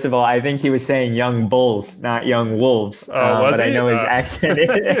 well, first of all, I think he was saying young Bulls, not young Wolves. But I know his accent.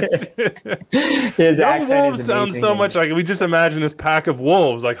 Young Wolves sounds so much like, we just imagine this pack of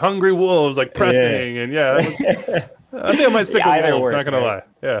wolves, like hungry wolves, like pressing. And I think I might stick with Wolves, not going to lie.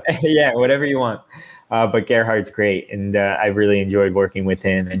 Yeah. Yeah, whatever you want. But Gerhard's great, and I've really enjoyed working with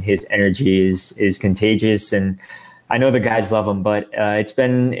him, and his energy is contagious, and I know the guys love him, but it's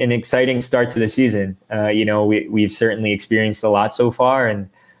been an exciting start to the season. We've certainly experienced a lot so far, and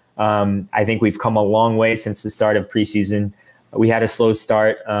I think we've come a long way since the start of preseason. We had a slow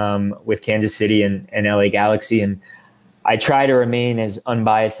start with Kansas City and LA Galaxy, and I try to remain as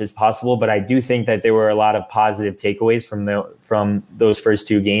unbiased as possible, but I do think that there were a lot of positive takeaways from those first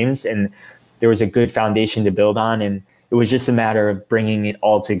two games, and there was a good foundation to build on, and it was just a matter of bringing it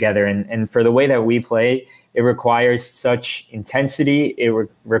all together. And for the way that we play, it requires such intensity. It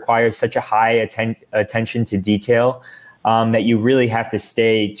requires such a high attention to detail that you really have to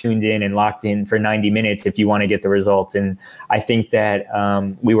stay tuned in and locked in for 90 minutes if you want to get the result. And I think that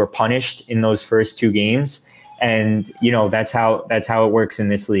we were punished in those first two games, and that's how it works in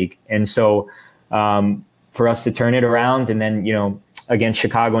this league. And so for us to turn it around, and then against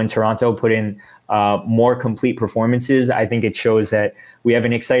Chicago and Toronto, put in more complete performances, I think it shows that we have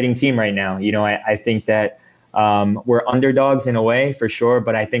an exciting team right now. I think that we're underdogs in a way, for sure,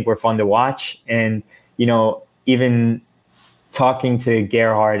 but I think we're fun to watch. And, even talking to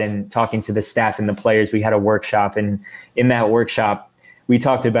Gerhard and talking to the staff and the players, we had a workshop. And in that workshop, we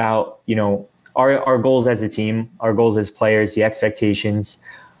talked about, our goals as a team, our goals as players, the expectations.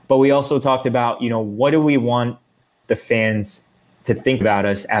 But we also talked about, what do we want the fans to think about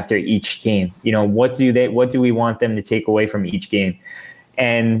us after each game? What do we want them to take away from each game?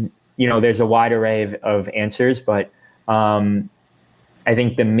 And there's a wide array of answers, but I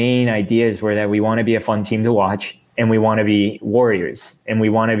think the main ideas were that we want to be a fun team to watch, and we want to be warriors, and we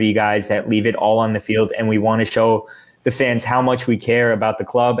want to be guys that leave it all on the field, and we want to show the fans how much we care about the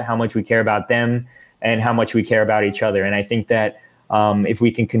club, how much we care about them, and how much we care about each other. And I think that if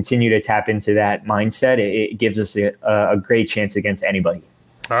we can continue to tap into that mindset, it gives us a great chance against anybody.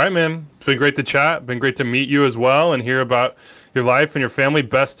 All right, man. It's been great to chat. Been great to meet you as well and hear about your life and your family.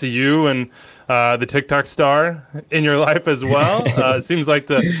 Best to you and the TikTok star in your life as well. It seems like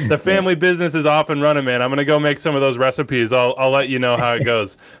the family business is off and running, man. I'm going to go make some of those recipes. I'll let you know how it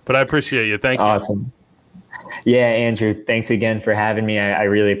goes. But I appreciate you. Thank you. Awesome. Yeah, Andrew, thanks again for having me. I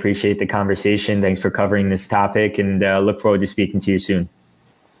really appreciate the conversation. Thanks for covering this topic, and look forward to speaking to you soon.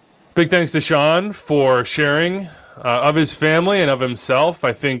 Big thanks to Sean for sharing of his family and of himself.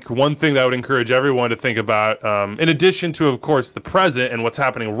 I think one thing that I would encourage everyone to think about, in addition to, of course, the present and what's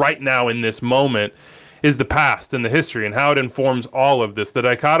happening right now in this moment, is the past and the history and how it informs all of this. The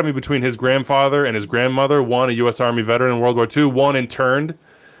dichotomy between his grandfather and his grandmother, one a U.S. Army veteran in World War II, one interned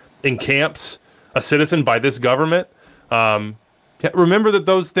in camps, a citizen by this government. Remember that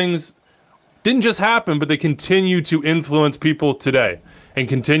those things didn't just happen, but they continue to influence people today and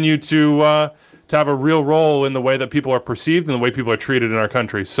continue to have a real role in the way that people are perceived and the way people are treated in our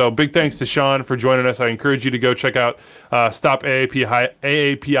country. So big thanks to Sean for joining us. I encourage you to go check out Stop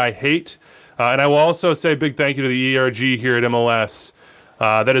AAPI Hate. And I will also say big thank you to the ERG here at MLS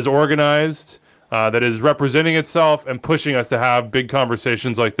that is organized, that is representing itself and pushing us to have big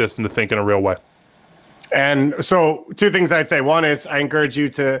conversations like this and to think in a real way. And so two things I'd say. One is I encourage you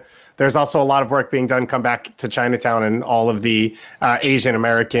to, there's also a lot of work being done. Come back to Chinatown and all of the Asian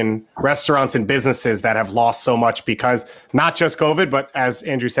American restaurants and businesses that have lost so much because not just COVID, but as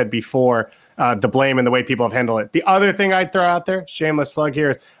Andrew said before, the blame and the way people have handled it. The other thing I'd throw out there, shameless plug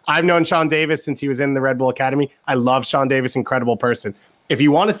here, is I've known Sean Davis since he was in the Red Bull Academy. I love Sean Davis, incredible person. If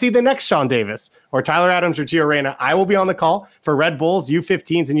you want to see the next Sean Davis or Tyler Adams or Gio Reyna, I will be on the call for Red Bulls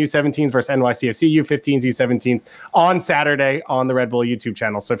U15s and U17s versus NYCFC U15s, U17s on Saturday on the Red Bull YouTube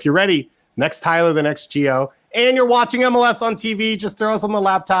channel. So if you're ready, next Tyler, the next Gio, and you're watching MLS on TV, just throw us on the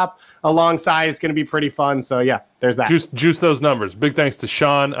laptop alongside. It's going to be pretty fun. So yeah, there's that. Juice those numbers. Big thanks to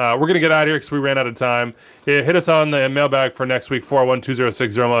Sean. We're going to get out of here because we ran out of time. Hit us on the mailbag for next week,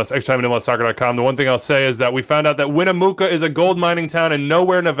 401-206-0MLS, extratime@MLSsoccer.com. The one thing I'll say is that we found out that Winnemucca is a gold mining town in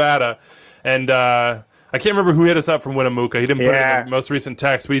nowhere, Nevada. And I can't remember who hit us up from Winnemucca. He didn't put it in the most recent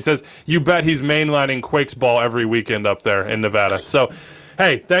text, but he says, you bet he's mainlining Quakes ball every weekend up there in Nevada. So,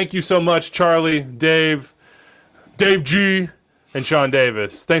 hey, thank you so much, Charlie, Dave G, and Sean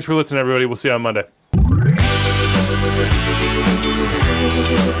Davis. Thanks for listening, everybody. We'll see you on Monday.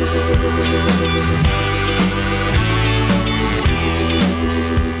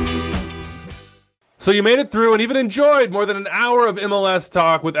 So you made it through and even enjoyed more than an hour of MLS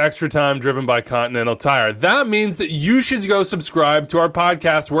talk with Extra Time driven by Continental Tire. That means that you should go subscribe to our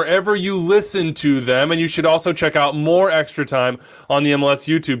podcast wherever you listen to them, and you should also check out more Extra Time on the MLS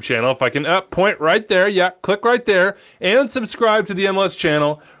YouTube channel. If I can point right there, click right there, and subscribe to the MLS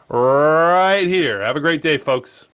channel right here. Have a great day, folks.